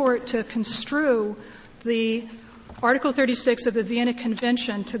this Court to construe the Article 36 of the Vienna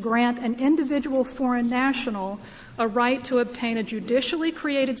Convention to grant an individual foreign national a right to obtain a judicially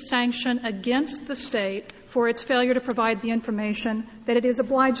created sanction against the State for its failure to provide the information that it is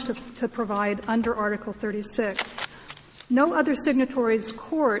obliged to provide under Article 36. No other signatory's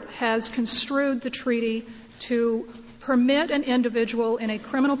court has construed the treaty to permit an individual in a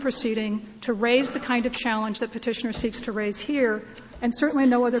criminal proceeding to raise the kind of challenge that Petitioner seeks to raise here, and certainly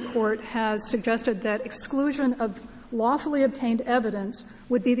no other court has suggested that exclusion of lawfully obtained evidence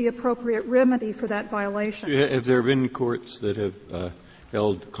would be the appropriate remedy for that violation. Have there been courts that have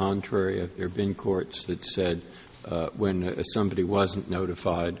held contrary? Have there been courts that said when somebody wasn't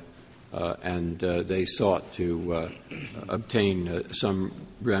notified and they sought to obtain some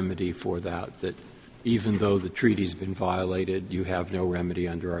remedy for that, that even though the treaty's been violated, you have no remedy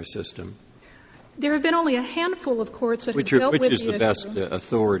under our system? There have been only a handful of courts that have dealt with the issue. Which is the best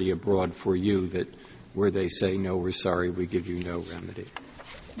authority abroad for you that where they say, no, we're sorry, we give you no remedy,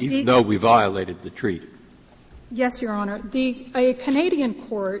 even though we violated the treaty? Yes, Your Honor. A Canadian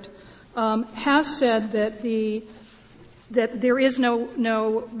court has said that that there is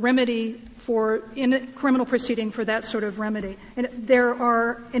no remedy in a criminal proceeding for that sort of remedy. And there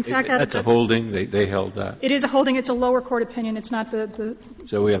are, in fact, that's a holding. They held that. It is a holding. It's a lower court opinion. It's not the.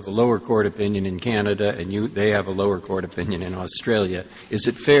 So we have a lower court opinion in Canada, and they have a lower court opinion in Australia. Is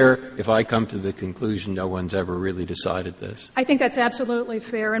it fair if I come to the conclusion no one's ever really decided this? I think that's absolutely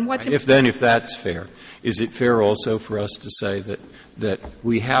fair. And if that's fair, is it fair also for us to say that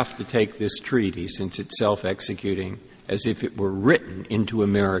we have to take this treaty, since it's self-executing, as if it were written into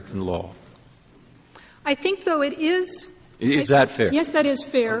American law? I think, though, it is Is that fair? Yes, that is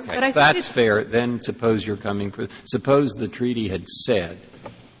fair. Okay. But if that's fair, then suppose suppose the treaty had said,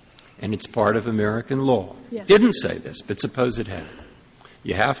 and it's part of American law, yes. Didn't say this, but suppose it had.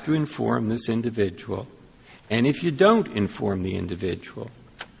 You have to inform this individual, and if you don't inform the individual,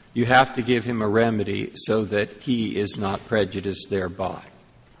 you have to give him a remedy so that he is not prejudiced thereby.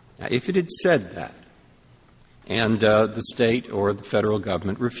 Now, if it had said that, and the state or the federal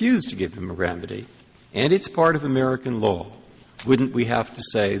government refused to give him a remedy, and it's part of American law, wouldn't we have to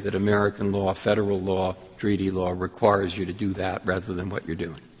say that American law, federal law, treaty law requires you to do that rather than what you're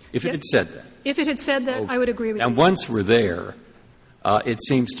doing? If it had said that. If it had said that, I would agree with you. And once we're there, it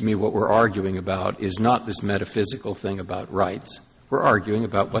seems to me what we're arguing about is not this metaphysical thing about rights. We're arguing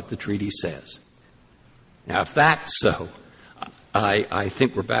about what the treaty says. Now, if that's so, I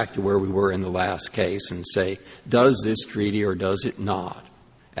think we're back to where we were in the last case and say, does this treaty or does it not,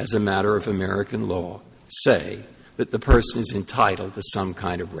 as a matter of American law, say that the person is entitled to some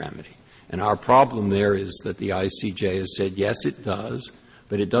kind of remedy? And our problem there is that the ICJ has said, yes, it does,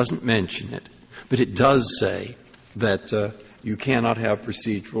 but it doesn't mention it. But it does say that you cannot have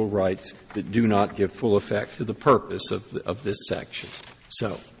procedural rights that do not give full effect to the purpose of this section.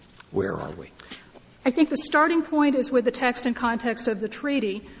 So, where are we? I think the starting point is with the text and context of the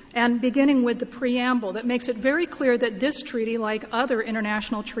treaty, and beginning with the preamble that makes it very clear that this treaty, like other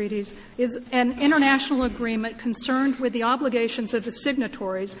international treaties, is an international agreement concerned with the obligations of the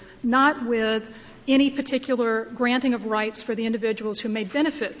signatories, not with any particular granting of rights for the individuals who may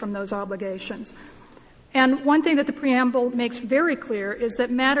benefit from those obligations. And one thing that the preamble makes very clear is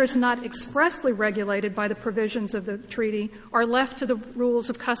that matters not expressly regulated by the provisions of the treaty are left to the rules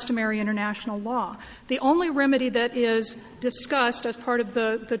of customary international law. The only remedy that is discussed as part of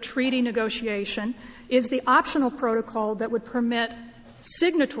the treaty negotiation is the optional protocol that would permit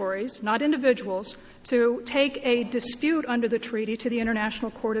signatories, not individuals, to take a dispute under the treaty to the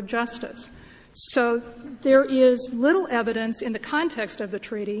International Court of Justice. So there is little evidence in the context of the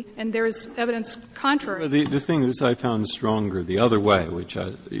treaty, and there is evidence contrary. Well, the thing that I found stronger the other way, which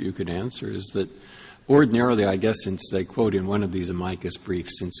you could answer, is that ordinarily, I guess, since they quote in one of these amicus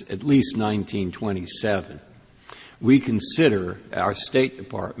briefs, since at least 1927, we consider our State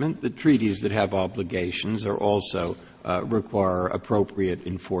Department that treaties that have obligations are also require appropriate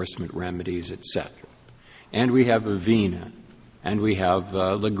enforcement remedies, etc. And we have Avena, and we have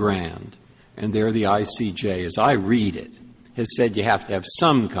Legrand. And there the ICJ, as I read it, has said you have to have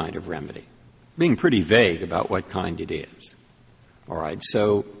some kind of remedy, being pretty vague about what kind it is. All right,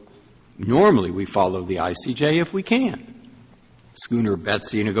 so normally we follow the ICJ if we can. Schooner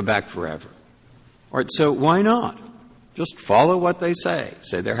Betsy, go back forever. All right, so why not? Just follow what they say.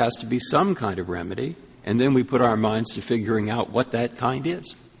 Say there has to be some kind of remedy, and then we put our minds to figuring out what that kind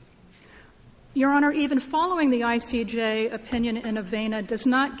is. Your Honor, even following the ICJ opinion in Avena does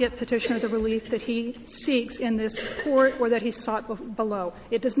not get Petitioner the relief that he seeks in this court or that he sought below.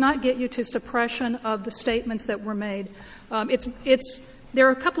 It does not get you to suppression of the statements that were made. There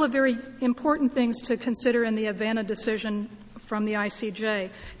are a couple of very important things to consider in the Avena decision from the ICJ.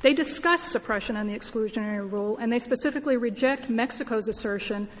 They discuss suppression and the exclusionary rule, and they specifically reject Mexico's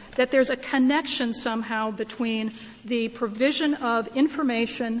assertion that there's a connection somehow between the provision of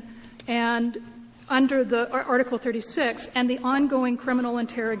information and under the Article 36 and the ongoing criminal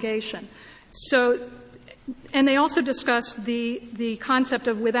interrogation. So, and they also discuss the concept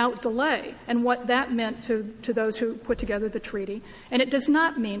of without delay and what that meant to those who put together the treaty. And it does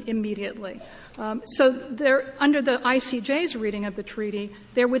not mean immediately. So there, under the ICJ's reading of the treaty,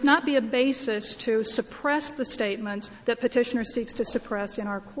 there would not be a basis to suppress the statements that Petitioner seeks to suppress in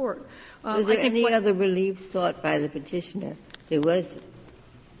our court. Was there any other relief sought by the Petitioner? There was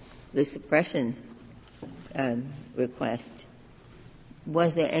the suppression request.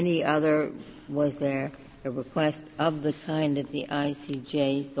 Was there a request of the kind that the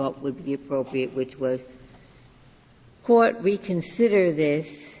ICJ thought would be appropriate, which was, court, reconsider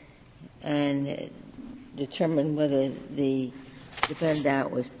this and determine whether the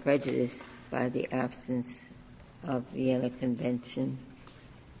defendant was prejudiced by the absence of Vienna Convention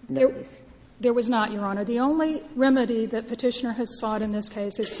notice? There was not, Your Honor. The only remedy that Petitioner has sought in this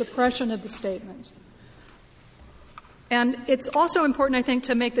case is suppression of the statements. And it's also important, I think,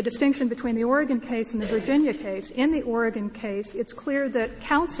 to make the distinction between the Oregon case and the Virginia case. In the Oregon case, it's clear that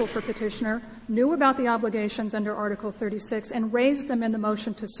counsel for Petitioner knew about the obligations under Article 36 and raised them in the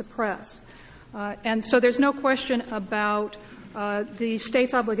motion to suppress. And so there's no question about the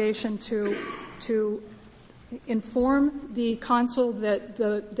State's obligation to inform the consul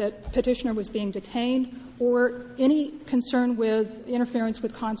that petitioner was being detained, or any concern with interference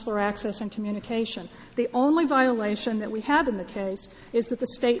with consular access and communication. The only violation that we have in the case is that the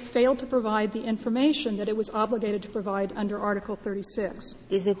state failed to provide the information that it was obligated to provide under Article 36.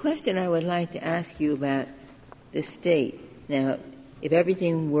 There's a question I would like to ask you about the state. Now, if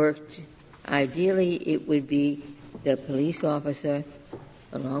everything worked ideally, it would be the police officer,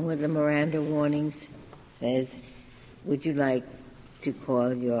 along with the Miranda warnings, says, would you like to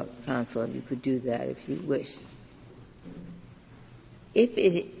call your consul? You could do that if you wish. If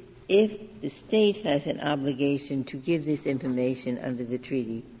the state has an obligation to give this information under the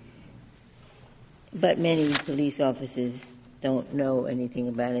treaty, but many police officers don't know anything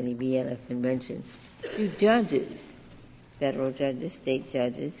about any Vienna Convention, do judges, federal judges, state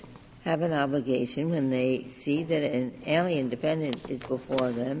judges, have an obligation when they see that an alien dependent is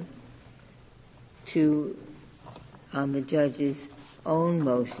before them to, on the judge's own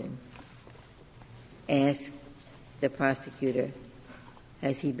motion, ask the prosecutor,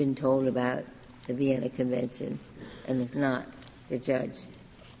 has he been told about the Vienna Convention? And if not, the judge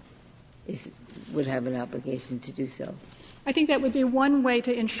would have an obligation to do so. I think that would be one way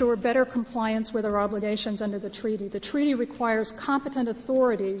to ensure better compliance with our obligations under the treaty. The treaty requires competent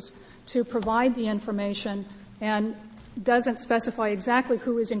authorities to provide the information and doesn't specify exactly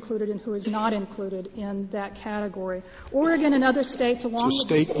who is included and who is not included in that category. Oregon and other states along with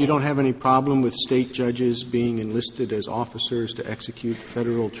the state. You don't have any problem with state judges being enlisted as officers to execute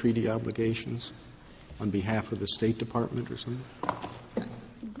federal treaty obligations on behalf of the State Department or something?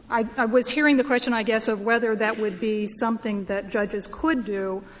 I was hearing the question, I guess, of whether that would be something that judges could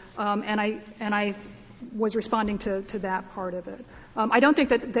do, and I was responding to that part of it. I don't think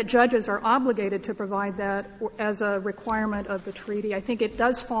that judges are obligated to provide that as a requirement of the treaty. I think it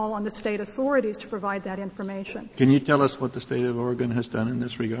does fall on the state authorities to provide that information. Can you tell us what the state of Oregon has done in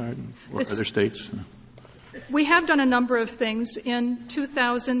this regard, or other states? We have done a number of things. In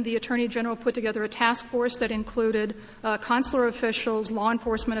 2000, the Attorney General put together a task force that included consular officials, law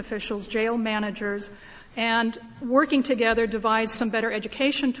enforcement officials, jail managers, and working together devised some better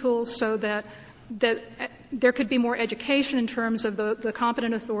education tools so that there could be more education in terms of the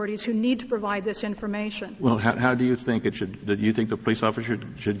competent authorities who need to provide this information. Well, how do you think it should? Do you think the police officer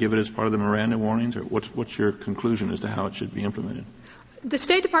should give it as part of the Miranda warnings, or what's your conclusion as to how it should be implemented? The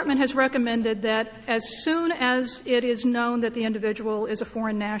State Department has recommended that as soon as it is known that the individual is a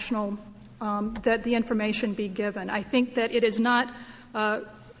foreign national, that the information be given. I think that it is not. Does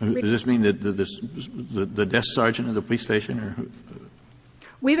this mean that the desk sergeant of the police station, or?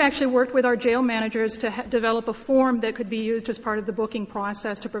 We've actually worked with our jail managers to develop a form that could be used as part of the booking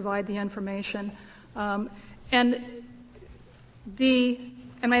process to provide the information. I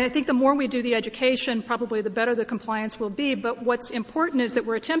think the more we do the education, probably the better the compliance will be. But what's important is that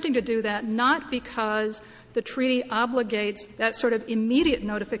we're attempting to do that not because the treaty obligates that sort of immediate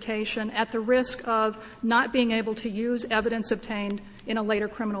notification at the risk of not being able to use evidence obtained in a later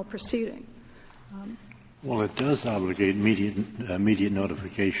criminal proceeding. Well, it does obligate immediate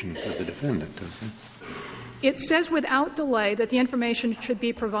notification of the defendant, doesn't it? It says without delay that the information should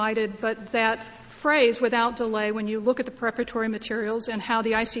be provided, but that phrase, without delay, when you look at the preparatory materials and how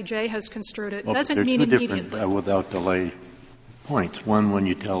the ICJ has construed it, doesn't mean immediately. There are two different without delay points. One, when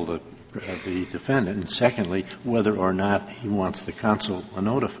you tell the defendant, and secondly, whether or not he wants the consul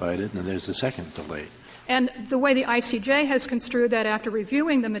notified it, and there's the second delay. And the way the ICJ has construed that after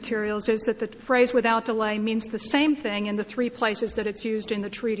reviewing the materials is that the phrase without delay means the same thing in the three places that it's used in the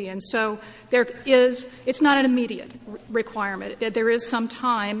treaty. And so it's not an immediate requirement. There is some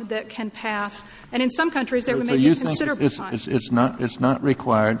time that can pass. And in some countries there may be considerable time. It's not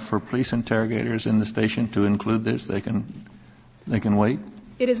required for police interrogators in the station to include this? They can wait?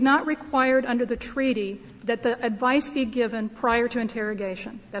 It is not required under the treaty that the advice be given prior to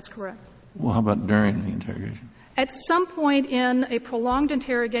interrogation. That's correct. Well, how about during the interrogation? At some point in a prolonged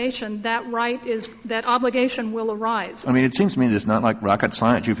interrogation, that obligation will arise. I mean, it seems to me that it's not like rocket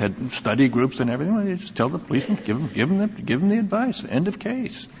science. You've had study groups and everything. You just tell the policeman, give them the advice. End of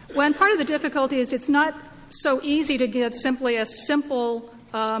case. Well, and part of the difficulty is it's not so easy to give simply a simple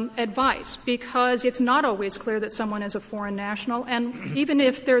advice, because it's not always clear that someone is a foreign national. And even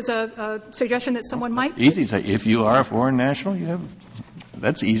if there's a suggestion that someone might be. Easy to say, if you are a foreign national,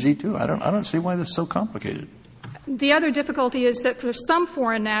 that's easy too. I don't see why this is so complicated. The other difficulty is that for some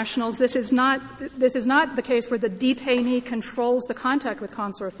foreign nationals, this is not the case where the detainee controls the contact with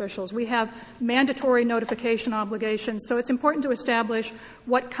consular officials. We have mandatory notification obligations, so it's important to establish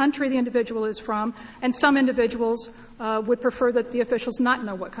what country the individual is from, and some individuals would prefer that the officials not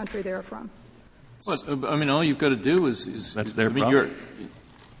know what country they are from. Well, I mean, all you've got to do is that's their problem.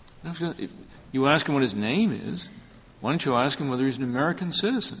 If you ask him what his name is. Why don't you ask him whether he's an American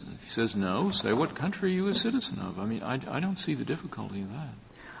citizen? If he says no, say what country are you a citizen of? I mean, I don't see the difficulty of that.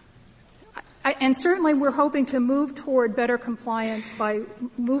 And certainly we're hoping to move toward better compliance by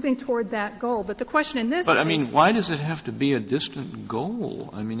moving toward that goal. But the question in this But, I mean, why does it have to be a distant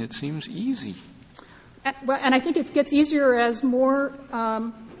goal? I mean, it seems easy. And I think it gets easier as more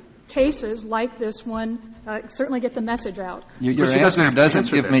cases like this one certainly get the message out. Your answer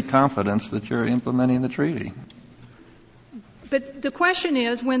doesn't give me confidence that you're implementing the treaty. But the question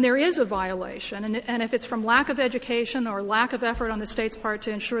is, when there is a violation, and if it's from lack of education or lack of effort on the state's part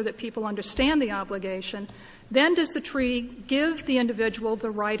to ensure that people understand the obligation, then does the treaty give the individual the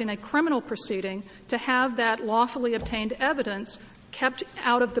right in a criminal proceeding to have that lawfully obtained evidence kept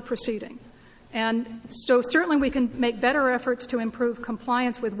out of the proceeding? And so certainly we can make better efforts to improve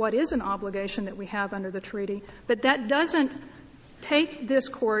compliance with what is an obligation that we have under the treaty, but that doesn't take this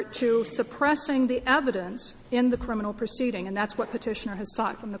court to suppressing the evidence in the criminal proceeding, and that's what petitioner has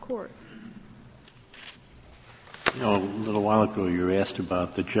sought from the court. You know, a little while ago you were asked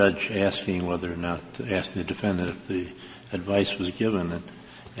about the judge asking whether or not to ask the defendant if the advice was given,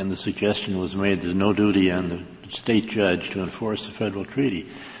 and the suggestion was made there's no duty on the state judge to enforce the federal treaty.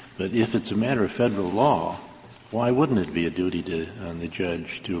 But if it's a matter of federal law, why wouldn't it be a duty on the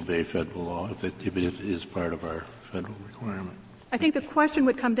judge to obey federal law if it is part of our federal requirement? I think the question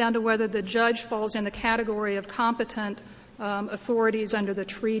would come down to whether the judge falls in the category of competent authorities under the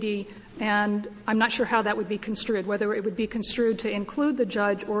treaty, and I'm not sure how that would be construed, whether it would be construed to include the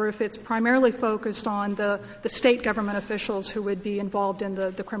judge or if it's primarily focused on the state government officials who would be involved in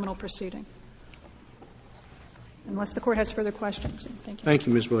the criminal proceeding. Unless the Court has further questions. Thank you. Thank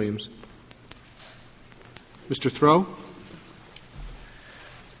you, Ms. Williams. Mr. Throw.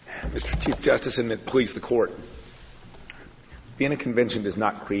 Mr. Chief Justice, and may it please the Court. The Vienna Convention does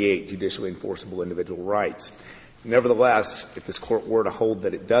not create judicially enforceable individual rights. Nevertheless, if this Court were to hold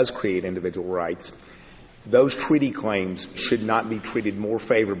that it does create individual rights, those treaty claims should not be treated more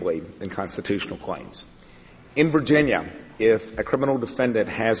favorably than constitutional claims. In Virginia, if a criminal defendant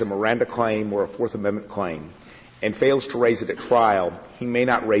has a Miranda claim or a Fourth Amendment claim and fails to raise it at trial, he may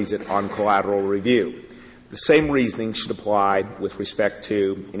not raise it on collateral review. The same reasoning should apply with respect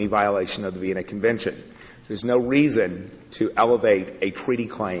to any violation of the Vienna Convention. There's no reason to elevate a treaty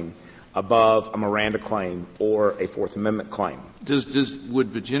claim above a Miranda claim or a Fourth Amendment claim. Would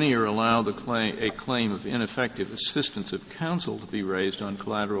Virginia allow a claim of ineffective assistance of counsel to be raised on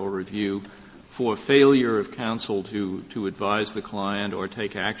collateral review for failure of counsel to advise the client or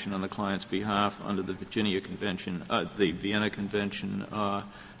take action on the client's behalf under the Virginia Convention, the Vienna Convention,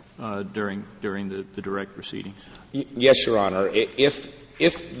 during the direct proceedings? Yes, Your Honor.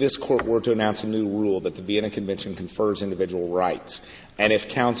 If this Court were to announce a new rule that the Vienna Convention confers individual rights, and if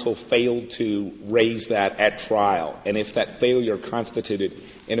counsel failed to raise that at trial, and if that failure constituted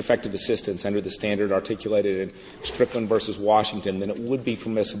ineffective assistance under the standard articulated in Strickland versus Washington, then it would be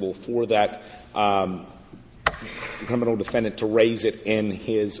permissible for that criminal defendant to raise it in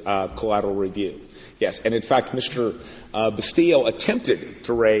his collateral review. Yes, and in fact, Mr. Bastille attempted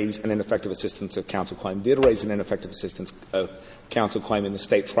to raise an ineffective assistance of counsel claim, did raise an ineffective assistance of counsel claim in the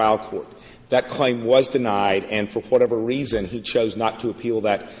state trial court. That claim was denied, and for whatever reason, he chose not to appeal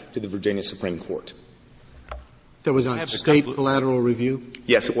that to the Virginia Supreme Court. That was on state collateral review?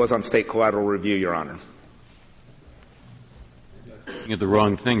 Yes, it was on state collateral review, Your Honor. I'm looking at the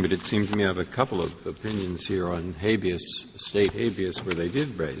wrong thing, but it seems to me I have a couple of opinions here on habeas, state habeas, where they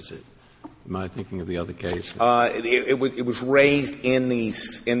did raise it. Am I thinking of the other case? It was raised in the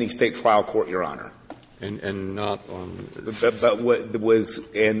state trial court, Your Honor. And not on. But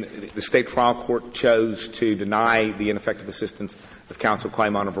was in the state trial court chose to deny the ineffective assistance of counsel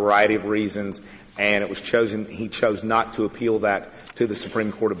claim on a variety of reasons, and he chose not to appeal that to the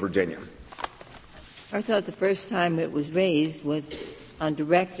Supreme Court of Virginia. I thought the first time it was raised was on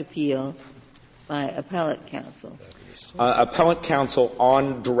direct appeal by appellate counsel. Appellate counsel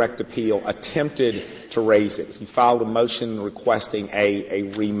on direct appeal attempted to raise it. He filed a motion requesting a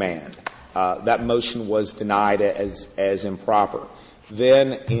remand. That motion was denied as improper.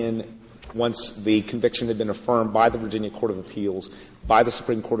 Then once the conviction had been affirmed by the Virginia Court of Appeals, by the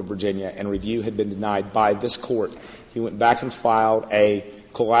Supreme Court of Virginia, and review had been denied by this court, he went back and filed a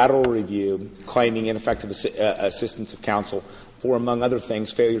collateral review claiming ineffective assistance of counsel for, among other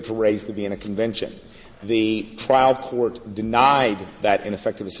things, failure to raise the Vienna Convention. The trial court denied that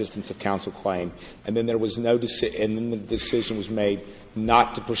ineffective assistance of counsel claim, and then there was and then the decision was made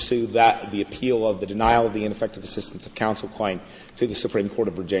not to pursue the appeal of the denial of the ineffective assistance of counsel claim to the Supreme Court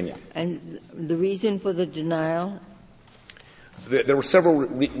of Virginia. And the reason for the denial? There were several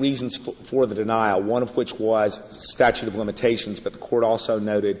reasons for the denial, one of which was statute of limitations, but the court also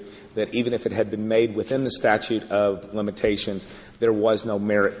noted that even if it had been made within the statute of limitations, there was no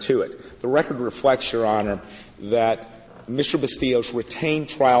merit to it. The record reflects, Your Honor, that Mr. Bustillo's retained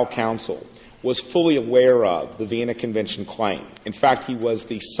trial counsel was fully aware of the Vienna Convention claim. In fact, he was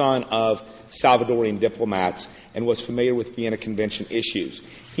the son of Salvadorian diplomats and was familiar with Vienna Convention issues.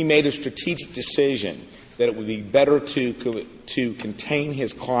 He made a strategic decision that it would be better to contain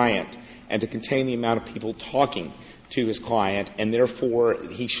his client and to contain the amount of people talking to his client, and therefore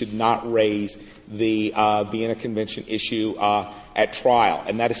he should not raise the Vienna Convention issue at trial.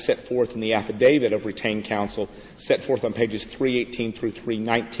 And that is set forth in the affidavit of retained counsel, set forth on pages 318 through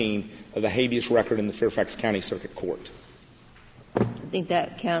 319 of the habeas record in the Fairfax County Circuit Court. I think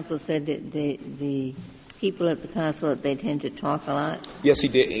that counsel said that the people at the consulate, they tend to talk a lot? Yes, he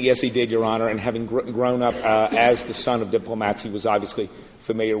did. Yes, he did, Your Honor. And having grown up as the son of diplomats, he was obviously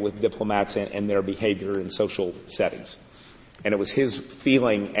familiar with diplomats and their behavior in social settings. And it was his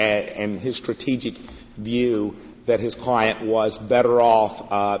feeling and his strategic view that his client was better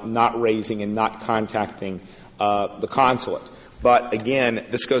off not raising and not contacting the consulate. But again,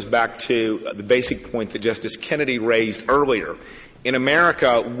 this goes back to the basic point that Justice Kennedy raised earlier. In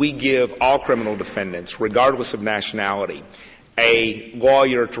America, we give all criminal defendants, regardless of nationality, a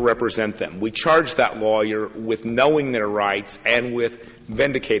lawyer to represent them. We charge that lawyer with knowing their rights and with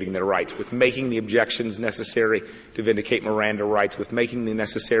vindicating their rights, with making the objections necessary to vindicate Miranda rights, with making the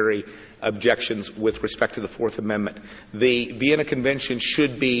necessary objections with respect to the Fourth Amendment. The Vienna Convention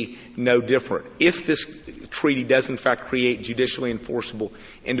should be no different. If this treaty does in fact create judicially enforceable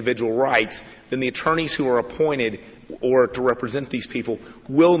individual rights, then the attorneys who are appointed or to represent these people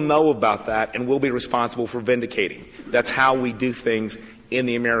will know about that and will be responsible for vindicating. That's how we do things in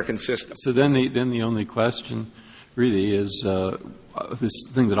the American system. So then the only question really is this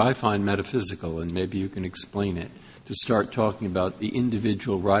thing that I find metaphysical, and maybe you can explain it, to start talking about the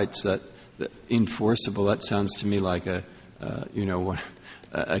individual rights that enforceable. That sounds to me like a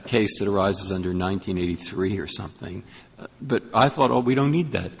case that arises under 1983 or something. But I thought, we don't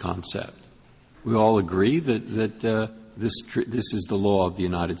need that concept. We all agree that this is the law of the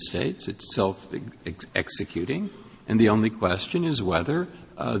United States. It's self-executing. And the only question is whether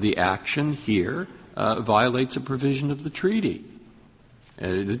the action here violates a provision of the treaty,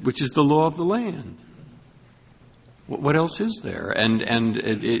 which is the law of the land. What else is there? And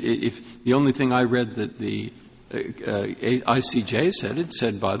if the only thing I read that the ICJ said, it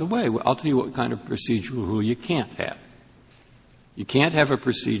said, by the way, I'll tell you what kind of procedural rule you can't have. You can't have a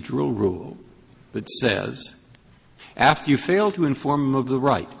procedural rule that says, after you fail to inform him of the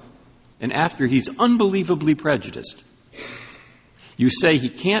right, and after he's unbelievably prejudiced, you say he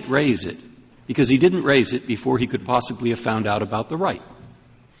can't raise it because he didn't raise it before he could possibly have found out about the right.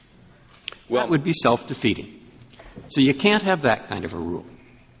 Well, that would be self-defeating. So you can't have that kind of a rule.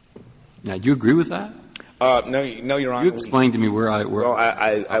 Now, do you agree with that? No, Your Honor. You explain to me where I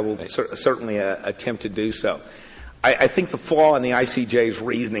will certainly attempt to do so. I think the flaw in the ICJ's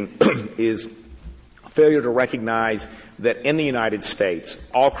reasoning is failure to recognize that in the United States,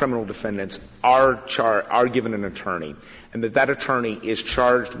 all criminal defendants are given an attorney, and that attorney is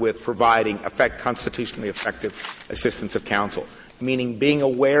charged with providing constitutionally effective assistance of counsel, meaning being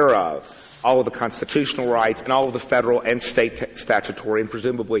aware of all of the constitutional rights and all of the federal and state statutory and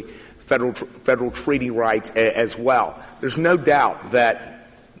presumably federal treaty rights as well. There's no doubt that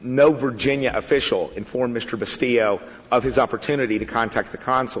no Virginia official informed Mr. Bustillo of his opportunity to contact the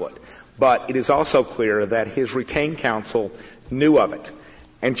consulate. But it is also clear that his retained counsel knew of it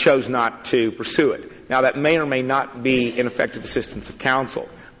and chose not to pursue it. Now, that may or may not be ineffective assistance of counsel,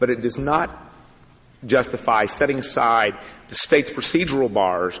 but it does not justify setting aside the state's procedural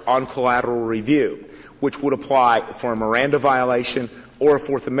bars on collateral review, which would apply for a Miranda violation or a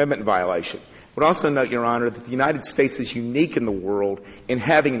Fourth Amendment violation. I would also note, Your Honor, that the United States is unique in the world in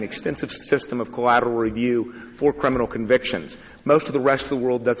having an extensive system of collateral review for criminal convictions. Most of the rest of the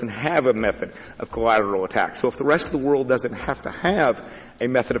world doesn't have a method of collateral attack. So if the rest of the world doesn't have to have a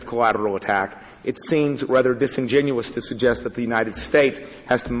method of collateral attack, it seems rather disingenuous to suggest that the United States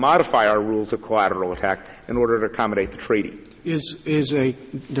has to modify our rules of collateral attack in order to accommodate the treaty. Is a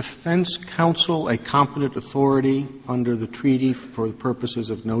defense counsel a competent authority under the treaty for the purposes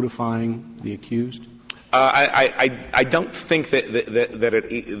of notifying the accused? I don't think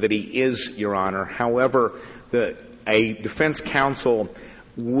that he is, Your Honor. However, a defense counsel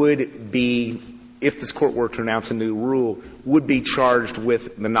would be, if this Court were to announce a new rule, would be charged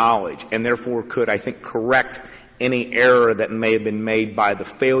with the knowledge and therefore could, I think, correct any error that may have been made by the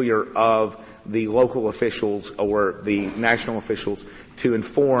failure of the local officials or the national officials to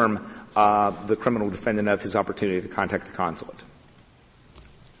inform the criminal defendant of his opportunity to contact the consulate.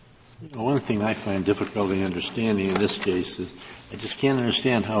 One thing I find difficulty understanding in this case is I just can't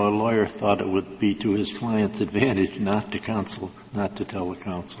understand how a lawyer thought it would be to his client's advantage not to tell the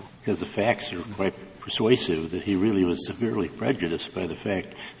counsel, because the facts are quite persuasive that he really was severely prejudiced by the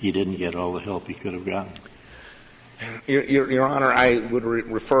fact he didn't get all the help he could have gotten. Your Honor, I would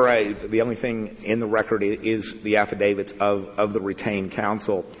refer, the only thing in the record is the affidavits of the retained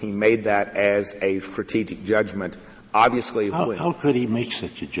counsel. He made that as a strategic judgment. Obviously, how could he make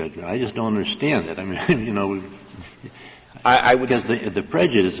such a judgment? I just don't understand it. I mean, because the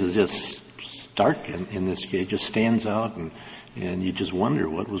prejudice is just stark in this case. It just stands out, and you just wonder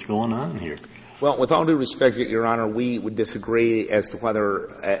what was going on here. Well, with all due respect, Your Honor, we would disagree as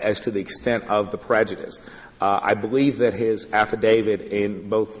to the extent of the prejudice. I believe that his affidavit, in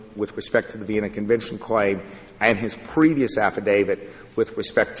both with respect to the Vienna Convention claim and his previous affidavit with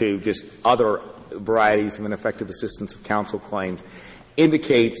respect to just other varieties of ineffective assistance of counsel claims,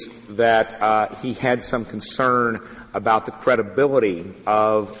 indicates that he had some concern about the credibility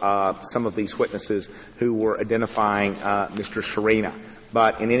of some of these witnesses who were identifying Mr. Sharina.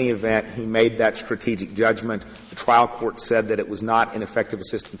 But in any event, he made that strategic judgment. The trial court said that it was not ineffective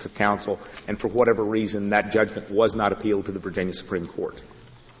assistance of counsel, and for whatever reason, that judgment was not appealed to the Virginia Supreme Court.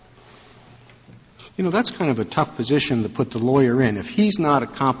 You know, that's kind of a tough position to put the lawyer in. If he's not a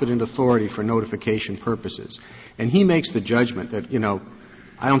competent authority for notification purposes, and he makes the judgment that,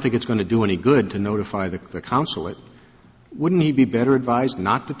 I don't think it's going to do any good to notify the consulate, wouldn't he be better advised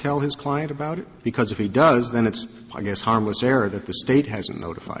not to tell his client about it? Because if he does, then it's, I guess, harmless error that the State hasn't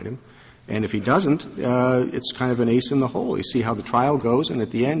notified him. And if he doesn't, it's kind of an ace in the hole. You see how the trial goes, and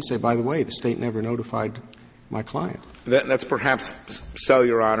at the end say, by the way, the State never notified my client. That's perhaps so,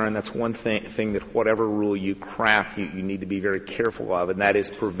 Your Honor, and that's one thing that whatever rule you craft, you need to be very careful of, and that is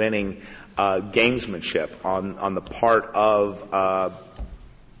preventing gamesmanship on the part of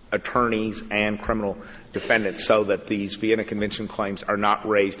attorneys and criminal defendants, so that these Vienna Convention claims are not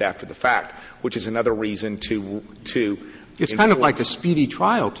raised after the fact, which is another reason to It's kind of like a speedy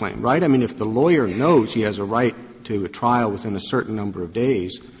trial claim, right? I mean, if the lawyer knows he has a right to a trial within a certain number of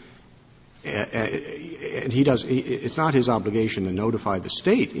days, and it's not his obligation to notify the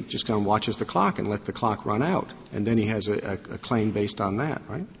State. He just kind of watches the clock and let the clock run out, and then he has a claim based on that,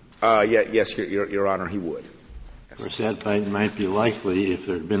 right? Yes, Your Honor, he would. Of course, that might be likely if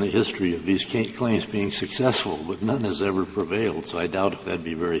there had been a history of these claims being successful, but none has ever prevailed. So I doubt if that'd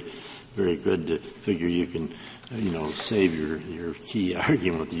be very, very good to figure you can, save your key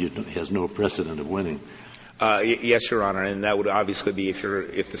argument that has no precedent of winning. Yes, Your Honor, and that would obviously be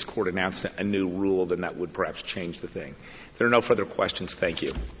if this Court announced a new rule, then that would perhaps change the thing. If there are no further questions, thank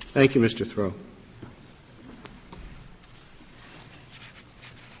you. Thank you, Mr. Throw.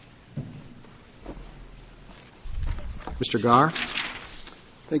 Mr. Garr.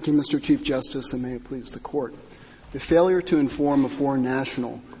 Thank you, Mr. Chief Justice, and may it please the Court. The failure to inform a foreign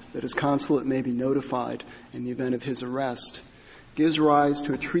national that his consulate may be notified in the event of his arrest gives rise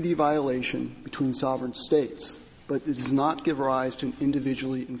to a treaty violation between sovereign states, but it does not give rise to an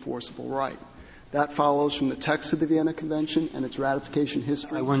individually enforceable right. That follows from the text of the Vienna Convention and its ratification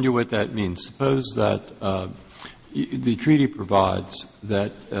history. I wonder what that means. Suppose that the treaty provides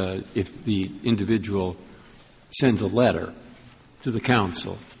that if the individual sends a letter to the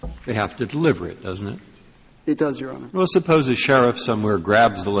council, they have to deliver it, doesn't it? It does, Your Honor. Well, suppose a sheriff somewhere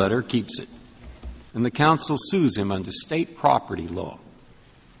grabs the letter, keeps it, and the council sues him under state property law.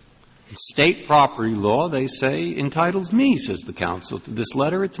 In state property law, they say, entitles me, says the council, to this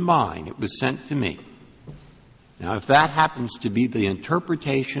letter. It's mine. It was sent to me. Now, if that happens to be the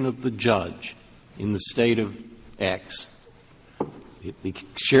interpretation of the judge in the state of X, the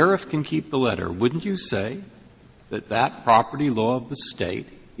sheriff can keep the letter. Wouldn't you say that that property law of the state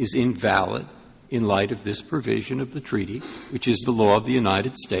is invalid in light of this provision of the treaty, which is the law of the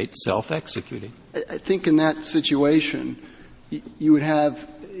United States self-executing? I think in that situation,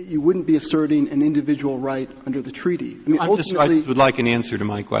 you wouldn't be asserting an individual right under the treaty. I mean, I just would like an answer to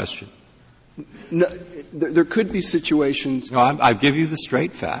my question. No, there could be situations. No, I give you the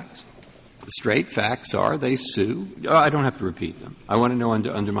straight facts. The straight facts are they sue. I don't have to repeat them. I want to know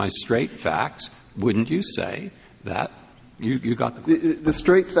under my straight facts, wouldn't you say that You got the question. The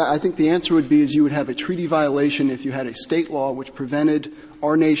straight fact, I think the answer would be is you would have a treaty violation if you had a state law which prevented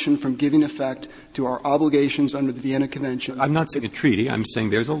our nation from giving effect to our obligations under the Vienna Convention. I'm not saying a treaty. I'm saying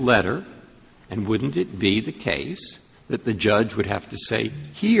there's a letter, and wouldn't it be the case that the judge would have to say,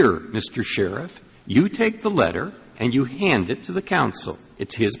 here, Mr. Sheriff, you take the letter and you hand it to the council.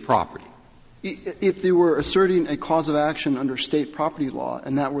 It's his property. If they were asserting a cause of action under state property law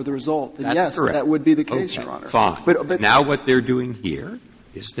and that were the result, then That's yes, correct. that would be the case, Okay, Your Honor. Fine. But now what they're doing here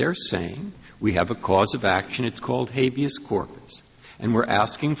is they're saying we have a cause of action. It's called habeas corpus. And we're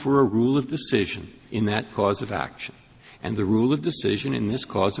asking for a rule of decision in that cause of action. And the rule of decision in this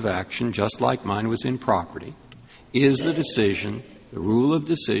cause of action, just like mine was in property, is the decision. The rule of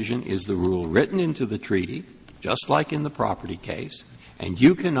decision is the rule written into the treaty, just like in the property case, and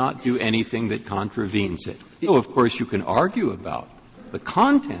you cannot do anything that contravenes it. So, of course, you can argue about the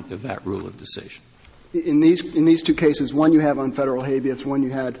content of that rule of decision. In these two cases, one you have on federal habeas, one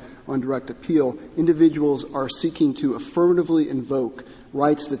you had on direct appeal, individuals are seeking to affirmatively invoke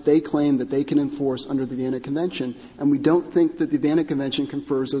rights that they claim that they can enforce under the Vienna Convention, and we don't think that the Vienna Convention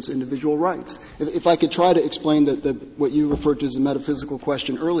confers those individual rights. If I could try to explain what you referred to as a metaphysical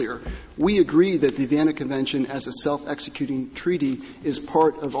question earlier, we agree that the Vienna Convention as a self-executing treaty is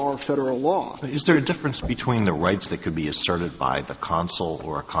part of our federal law. Is there a difference between the rights that could be asserted by the consul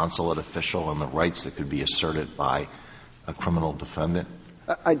or a consulate official and the rights that could be asserted by a criminal defendant?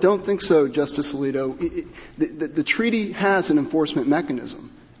 I don't think so, Justice Alito. The treaty has an enforcement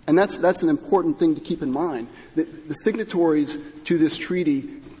mechanism, and that's an important thing to keep in mind. The signatories to this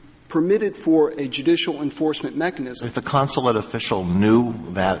treaty permitted for a judicial enforcement mechanism. If the consulate official knew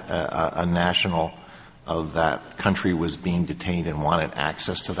that a national of that country was being detained and wanted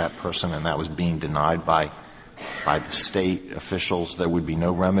access to that person and that was being denied by the state officials, there would be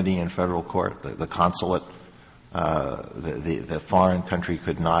no remedy in federal court. The consulate the foreign country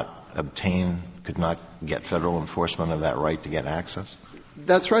could not get federal enforcement of that right to get access?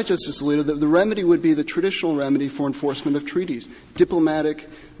 That's right, Justice Alito. The remedy would be the traditional remedy for enforcement of treaties, diplomatic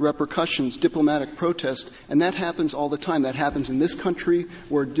repercussions, diplomatic protest, and that happens all the time. That happens in this country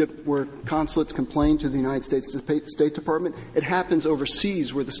where consulates complain to the United States State Department. It happens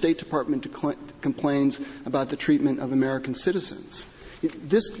overseas where the State Department complains about the treatment of American citizens.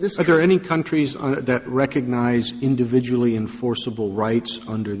 Are there any countries that recognize individually enforceable rights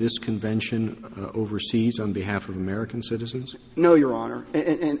under this convention overseas on behalf of American citizens? No, Your Honor.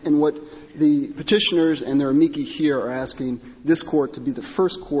 And what the petitioners and their amici here are asking this court to be the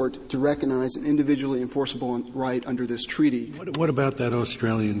first court to recognize an individually enforceable right under this treaty. What about that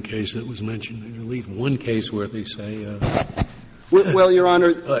Australian case that was mentioned? There's at least one case where they say well, Your Honor,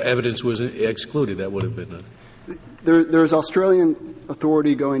 evidence was excluded. That would have been There's Australian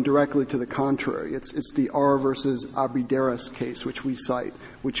authority going directly to the contrary. It's the R versus Abrideras case, which we cite,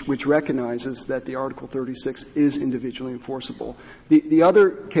 which recognizes that the Article 36 is individually enforceable. The other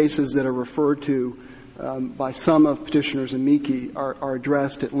cases that are referred to by some of petitioners amici are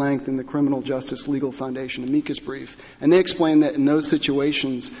addressed at length in the Criminal Justice Legal Foundation amicus brief, and they explain that in those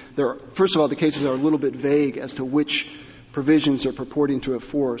situations, first of all, the cases are a little bit vague as to which provisions are purporting to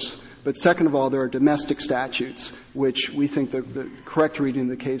enforce. But second of all, there are domestic statutes, which we think the correct reading of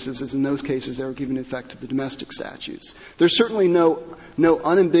the cases is in those cases they are giving effect to the domestic statutes. There's certainly no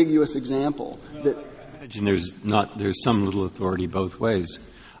unambiguous example that I imagine there's some little authority both ways.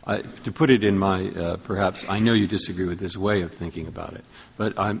 To put it in my perhaps I know you disagree with this way of thinking about it,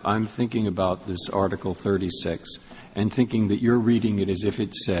 but I'm thinking about this Article 36 and thinking that you're reading it as if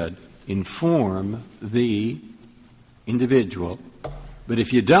it said inform the individual, but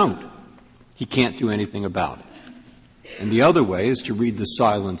if you don't, he can't do anything about it. And the other way is to read the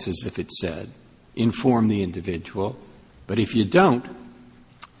silence as if it said, inform the individual, but if you don't,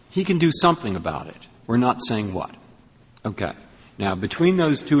 he can do something about it. We're not saying what. Okay. Now, between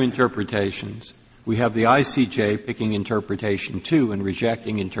those two interpretations, we have the ICJ picking interpretation 2 and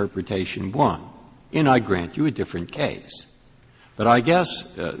rejecting interpretation 1. And I grant you a different case. But I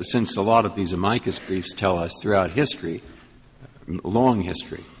guess, since a lot of these amicus briefs tell us throughout history, long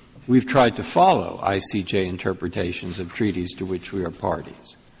history, we've tried to follow ICJ interpretations of treaties to which we are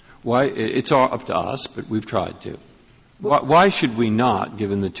parties. Why? It's all up to us, but we've tried to. Why should we not,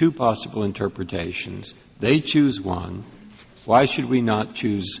 given the two possible interpretations, they choose one, why should we not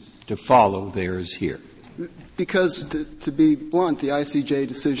choose to follow theirs here? Because, to be blunt, the ICJ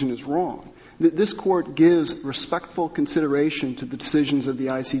decision is wrong. This Court gives respectful consideration to the decisions of the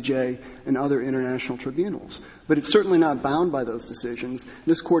ICJ and other international tribunals. But it's certainly not bound by those decisions.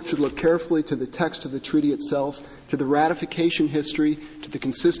 This Court should look carefully to the text of the treaty itself, to the ratification history, to the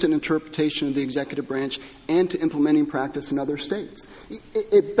consistent interpretation of the executive branch, and to implementing practice in other states.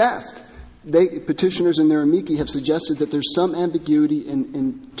 At best, petitioners and their amici have suggested that there's some ambiguity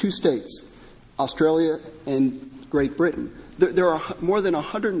in two states, Australia and Great Britain. There are more than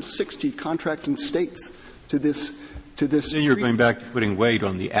 160 contracting states to this. Then you're going back to putting weight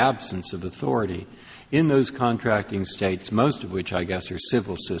on the absence of authority in those contracting states, most of which I guess are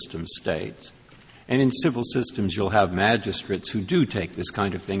civil system states. And in civil systems, you'll have magistrates who do take this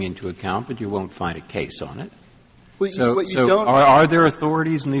kind of thing into account, but you won't find a case on it. Are there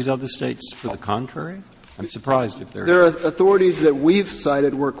authorities in these other states for the contrary? I'm surprised if there are. There are authorities that we've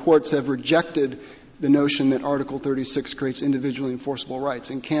cited where courts have rejected the notion that Article 36 creates individually enforceable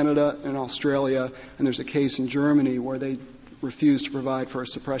rights. In Canada and Australia, and there's a case in Germany where they refuse to provide for a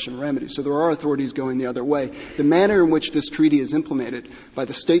suppression remedy. So there are authorities going the other way. The manner in which this treaty is implemented by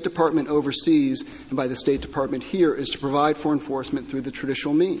the State Department overseas and by the State Department here is to provide for enforcement through the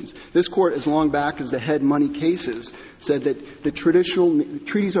traditional means. This Court, as long back as the head money cases, said that the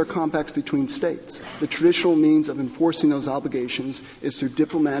treaties are compacts between states. The traditional means of enforcing those obligations is through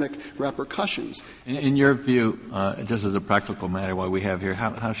diplomatic repercussions. In your view, just as a practical matter, what we have here,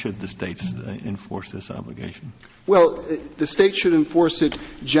 how should the states enforce this obligation? Well, the state should enforce it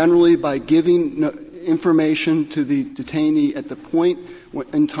generally by giving information to the detainee at the point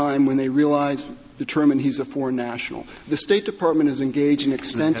in time when they determine he's a foreign national. The State Department is engaged in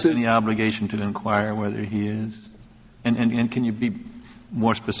extensive. Does it have any obligation to inquire whether he is? And can you be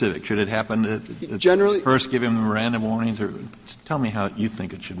more specific? Should it happen generally first give him the Miranda warnings, or tell me how you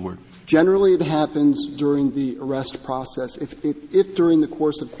think it should work? Generally, it happens during the arrest process. If during the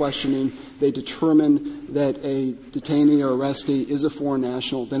course of questioning they determine that a detainee or arrestee is a foreign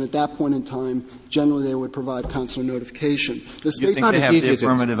national, then at that point in time, generally they would provide consular notification. The State think they have the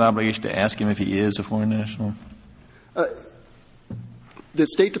affirmative obligation to ask him if he is a foreign national? The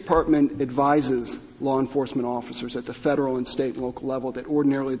State Department advises law enforcement officers at the federal and state and local level that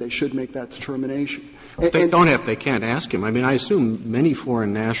ordinarily they should make that determination. They can't ask him. I mean, I assume many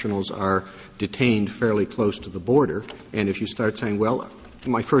foreign nationals are detained fairly close to the border, and if you start saying, well,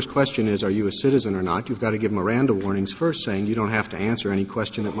 my first question is, are you a citizen or not? You've got to give Miranda warnings first, saying you don't have to answer any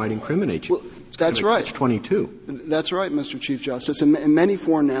question that might incriminate you. Well, that's right. It's 22. That's right, Mr. Chief Justice. And many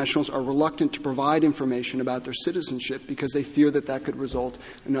foreign nationals are reluctant to provide information about their citizenship because they fear that could result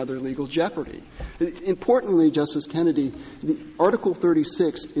in other legal jeopardy. Importantly, Justice Kennedy, Article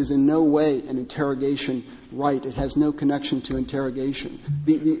 36 is in no way an interrogation right. It has no connection to interrogation.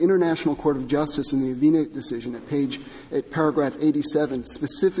 The International Court of Justice in the Avena decision at paragraph 87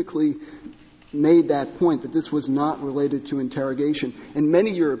 specifically made that point, that this was not related to interrogation. In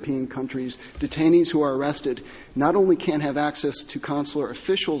many European countries, detainees who are arrested not only can't have access to consular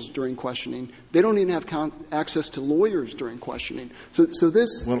officials during questioning, they don't even have access to lawyers during questioning. So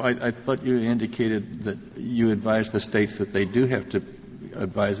this... Well, I thought you indicated that you advised the states that they do have to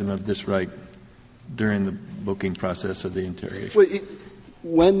advise them of this right during the booking process of the interrogation. Well,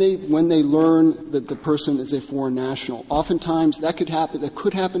 when they learn that the person is a foreign national, oftentimes that could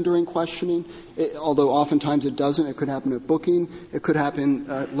happen during questioning, although oftentimes it doesn't. It could happen at booking. It could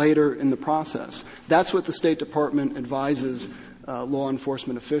happen later in the process. That's what the State Department advises law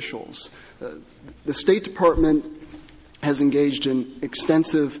enforcement officials. The State Department has engaged in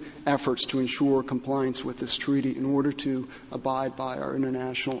extensive efforts to ensure compliance with this treaty in order to abide by our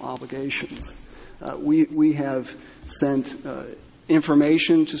international obligations. We have sent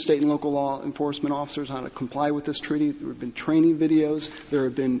information to state and local law enforcement officers on how to comply with this treaty. There have been training videos. There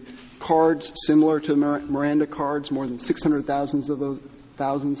have been cards similar to Miranda cards. More than 600,000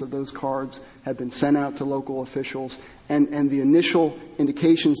 of those cards have been sent out to local officials. And the initial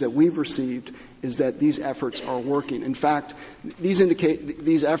indications that we've received is that these efforts are working. In fact,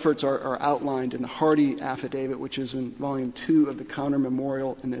 these efforts are outlined in the Hardy Affidavit, which is in Volume 2 of the Counter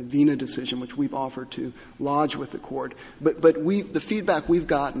Memorial and the Avena decision, which we've offered to lodge with the Court. But the feedback we've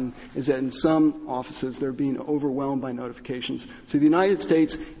gotten is that in some offices they're being overwhelmed by notifications. So the United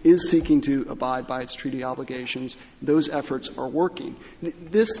States is seeking to abide by its treaty obligations. Those efforts are working.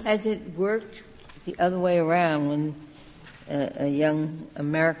 Has it worked the other way around when a young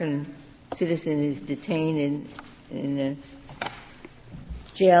American citizen is detained in a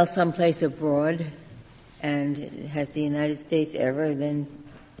jail someplace abroad, and has the United States ever then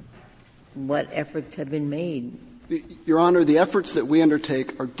what efforts have been made Your Honor, the efforts that we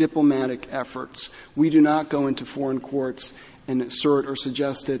undertake are diplomatic efforts. We do not go into foreign courts and assert or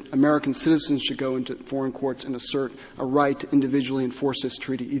suggest that American citizens should go into foreign courts and assert a right to individually enforce this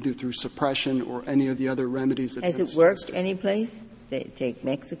treaty, either through suppression or any of the other remedies that have been suggested. Has it worked any place? Take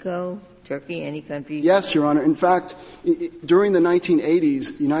Mexico, Turkey, any country? Yes, Your Honor. In fact, during the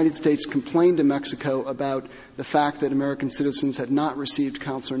 1980s, the United States complained to Mexico about the fact that American citizens had not received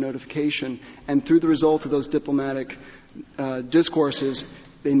consular notification, and through the result of those diplomatic discourses,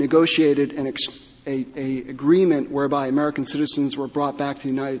 they negotiated an agreement whereby American citizens were brought back to the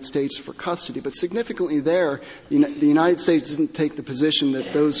United States for custody. But significantly there, the United States didn't take the position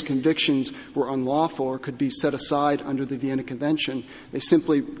that those convictions were unlawful or could be set aside under the Vienna Convention. They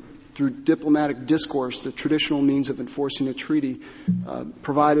simply, through diplomatic discourse, the traditional means of enforcing a treaty,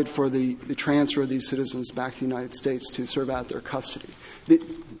 provided for the transfer of these citizens back to the United States to serve out their custody.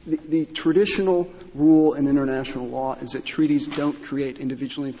 The traditional rule in international law is that treaties don't create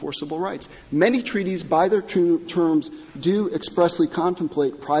individually enforceable rights. Many treaties, by their terms, do expressly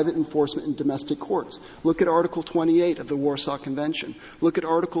contemplate private enforcement in domestic courts. Look at Article 28 of the Warsaw Convention. Look at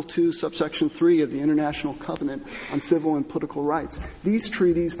Article 2, subsection 3 of the International Covenant on Civil and Political Rights. These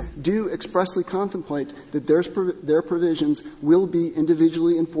treaties do expressly contemplate that their provisions will be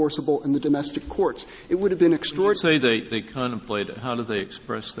individually enforceable in the domestic courts. It would have been extraordinary. When you say they contemplate it, how do they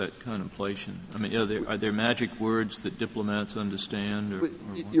express that contemplation? I mean, are there magic words that diplomats understand? Or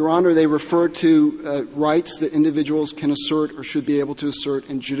Your Honor, they refer to rights that individuals can assert or should be able to assert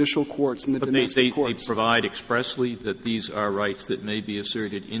in judicial courts, in the domestic courts. They provide expressly that these are rights that may be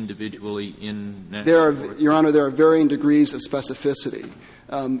asserted individually in national courts? Your Honor, there are varying degrees of specificity.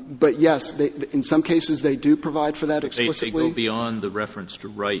 But yes, in some cases they do provide for that explicitly. They go beyond the reference to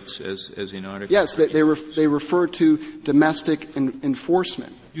rights as in Article. Yes, they refer to domestic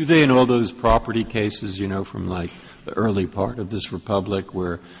enforcement. Do they in all those property cases, from like the early part of this republic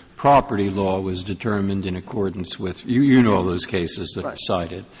where property law was determined in accordance with, you know all those cases that are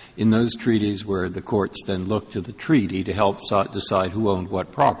cited, in those treaties where the courts then looked to the treaty to help decide who owned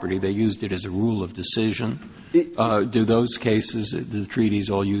what property, they used it as a rule of decision. Do those cases, the treaties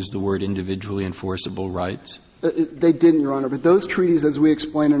all use the word individually enforceable rights? They didn't, Your Honor. But those treaties, as we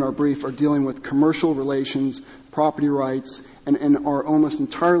explain in our brief, are dealing with commercial relations, property rights, and are almost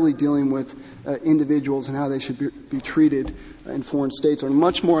entirely dealing with individuals and how they should be treated in foreign states, are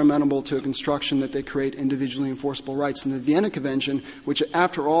much more amenable to a construction that they create individually enforceable rights. And the Vienna Convention, which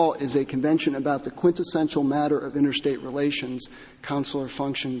after all is a convention about the quintessential matter of interstate relations, consular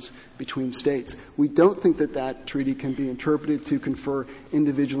functions between states, we don't think that treaty can be interpreted to confer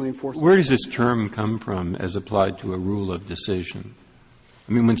individually enforceable rights. Where does this term come from as applied to a rule of decision?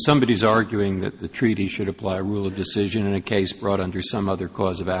 I mean, when somebody's arguing that the treaty should apply a rule of decision in a case brought under some other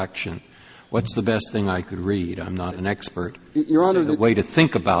cause of action, what's the best thing I could read? I'm not an expert. Your Honor, the way to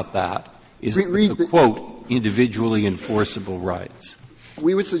think about that is the quote, individually enforceable rights.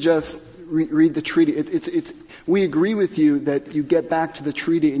 We would suggest read the treaty. We agree with you that you get back to the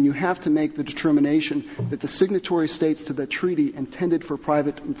treaty and you have to make the determination that the signatory states to the treaty intended for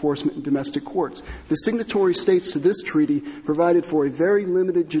private enforcement in domestic courts. The signatory states to this treaty provided for a very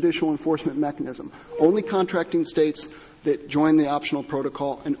limited judicial enforcement mechanism. Only contracting states that joined the optional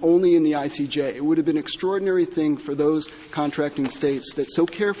protocol and only in the ICJ. It would have been an extraordinary thing for those contracting states that so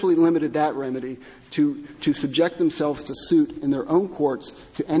carefully limited that remedy to subject themselves to suit in their own courts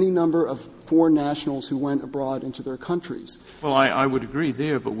to any number of foreign nationals who went abroad into their countries. Well, I would agree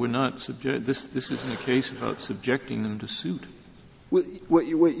there, but we're not this isn't a case about subjecting them to suit.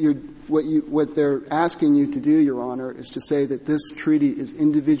 What they're asking you to do, Your Honor, is to say that this treaty is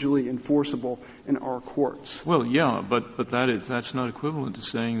individually enforceable in our courts. Well, yeah, but that's not equivalent to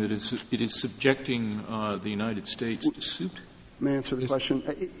saying that it is subjecting the United States to suit. May I answer the question?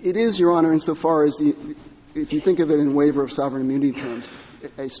 It is, Your Honor, insofar as if you think of it in waiver of sovereign immunity terms,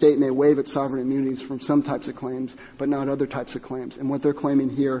 a state may waive its sovereign immunities from some types of claims, but not other types of claims. And what they're claiming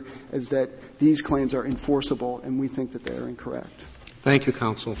here is that these claims are enforceable, and we think that they are incorrect. Thank you,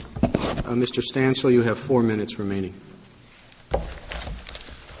 counsel. Mr. Stansel, you have 4 minutes remaining.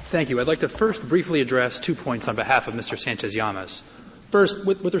 Thank you. I'd like to first briefly address 2 points on behalf of Mr. Sanchez-Llamas. First,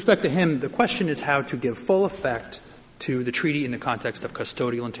 with respect to him, the question is how to give full effect to the treaty in the context of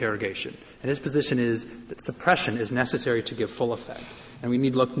custodial interrogation. And his position is that suppression is necessary to give full effect. And we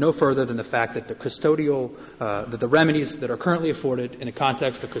need look no further than the fact that the custodial, that the remedies that are currently afforded in the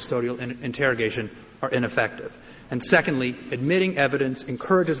context of custodial interrogation are ineffective. And secondly, admitting evidence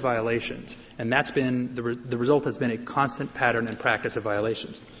encourages violations. And that's been, the result has been a constant pattern and practice of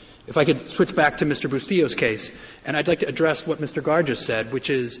violations. If I could switch back to Mr. Bustillo's case, and I'd like to address what Mr. Gard just said, which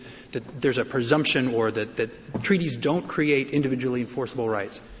is that there's a presumption or that treaties don't create individually enforceable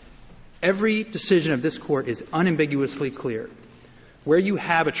rights. Every decision of this Court is unambiguously clear. Where you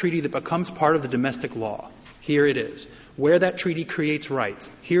have a treaty that becomes part of the domestic law, here it is. Where that treaty creates rights,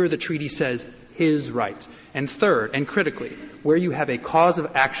 here the treaty says his rights. And third, and critically, where you have a cause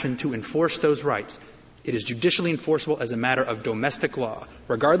of action to enforce those rights, it is judicially enforceable as a matter of domestic law,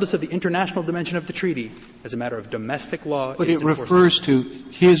 regardless of the international dimension of the treaty. As a matter of domestic law, but it refers to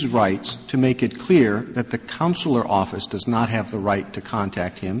his rights to make it clear that the consular office does not have the right to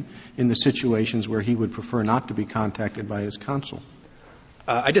contact him in the situations where he would prefer not to be contacted by his consul.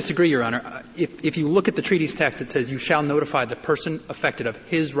 I disagree, Your Honor. If you look at the treaty's text, it says you shall notify the person affected of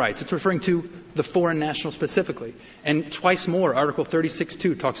his rights. It's referring to the foreign national specifically. And twice more, Article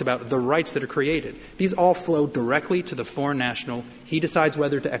 36(2) talks about the rights that are created. These all flow directly to the foreign national. He decides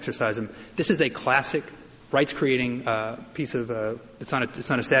whether to exercise them. This is a classic rights-creating piece of it's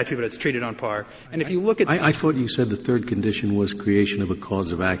not a statute, but it's treated on par. And if you look at I thought you said the third condition was creation of a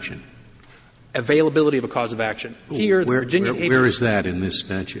cause of action. Availability of a cause of action. Here, where is that in this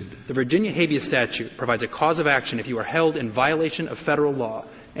statute? The Virginia habeas statute provides a cause of action if you are held in violation of federal law.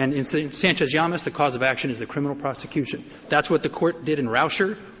 And in Sanchez-Llamas, the cause of action is the criminal prosecution. That's what the Court did in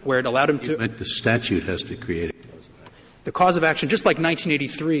Rauscher, where it allowed him to. But the statute has to create it. The cause of action, just like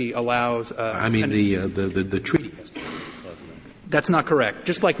 1983 allows. The treaty has to create a cause of action. That's not correct.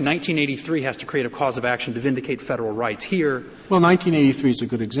 Just like 1983 has to create a cause of action to vindicate federal rights. Here. Well, 1983 is a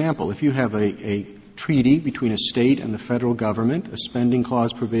good example. If you have a treaty between a state and the federal government, a spending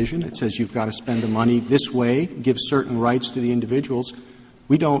clause provision, it says you've got to spend the money this way, give certain rights to the individuals.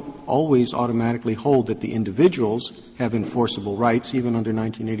 We don't always automatically hold that the individuals have enforceable rights, even under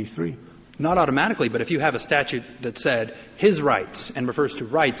 1983. Not automatically, but if you have a statute that said his rights and refers to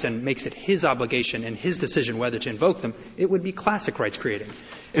rights and makes it his obligation and his decision whether to invoke them, it would be classic rights creating.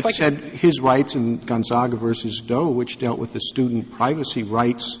 If it said his rights in Gonzaga versus Doe, which dealt with the Student Privacy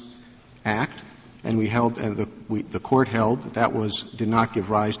Rights Act, and we held, and the Court held that did not give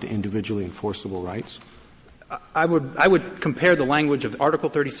rise to individually enforceable rights. I would compare the language of Article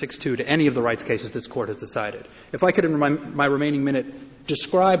 36(2) to any of the rights cases this Court has decided. If I could, in my remaining minute,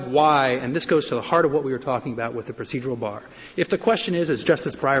 describe why, and this goes to the heart of what we were talking about with the procedural bar. If the question is, as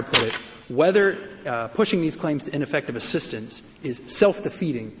Justice Breyer put it, whether pushing these claims to ineffective assistance is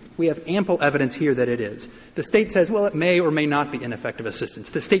self-defeating, we have ample evidence here that it is. The State says, well, it may or may not be ineffective assistance.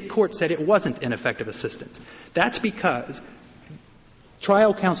 The State court said it wasn't ineffective assistance. That's because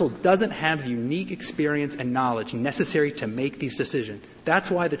trial counsel doesn't have the unique experience and knowledge necessary to make these decisions. That's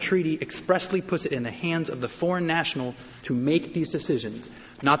why the treaty expressly puts it in the hands of the foreign national to make these decisions,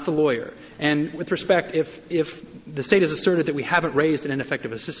 not the lawyer. And with respect, if the State has asserted that we haven't raised an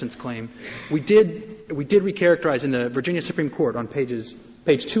ineffective assistance claim, we did recharacterize in the Virginia Supreme Court on page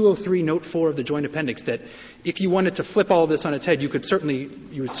 203, note 4 of the Joint Appendix, that if you wanted to flip all of this on its head, you would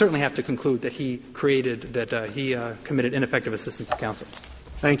certainly have to conclude that he committed ineffective assistance of counsel.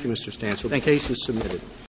 Thank you, Mr. Stancil. The case is submitted.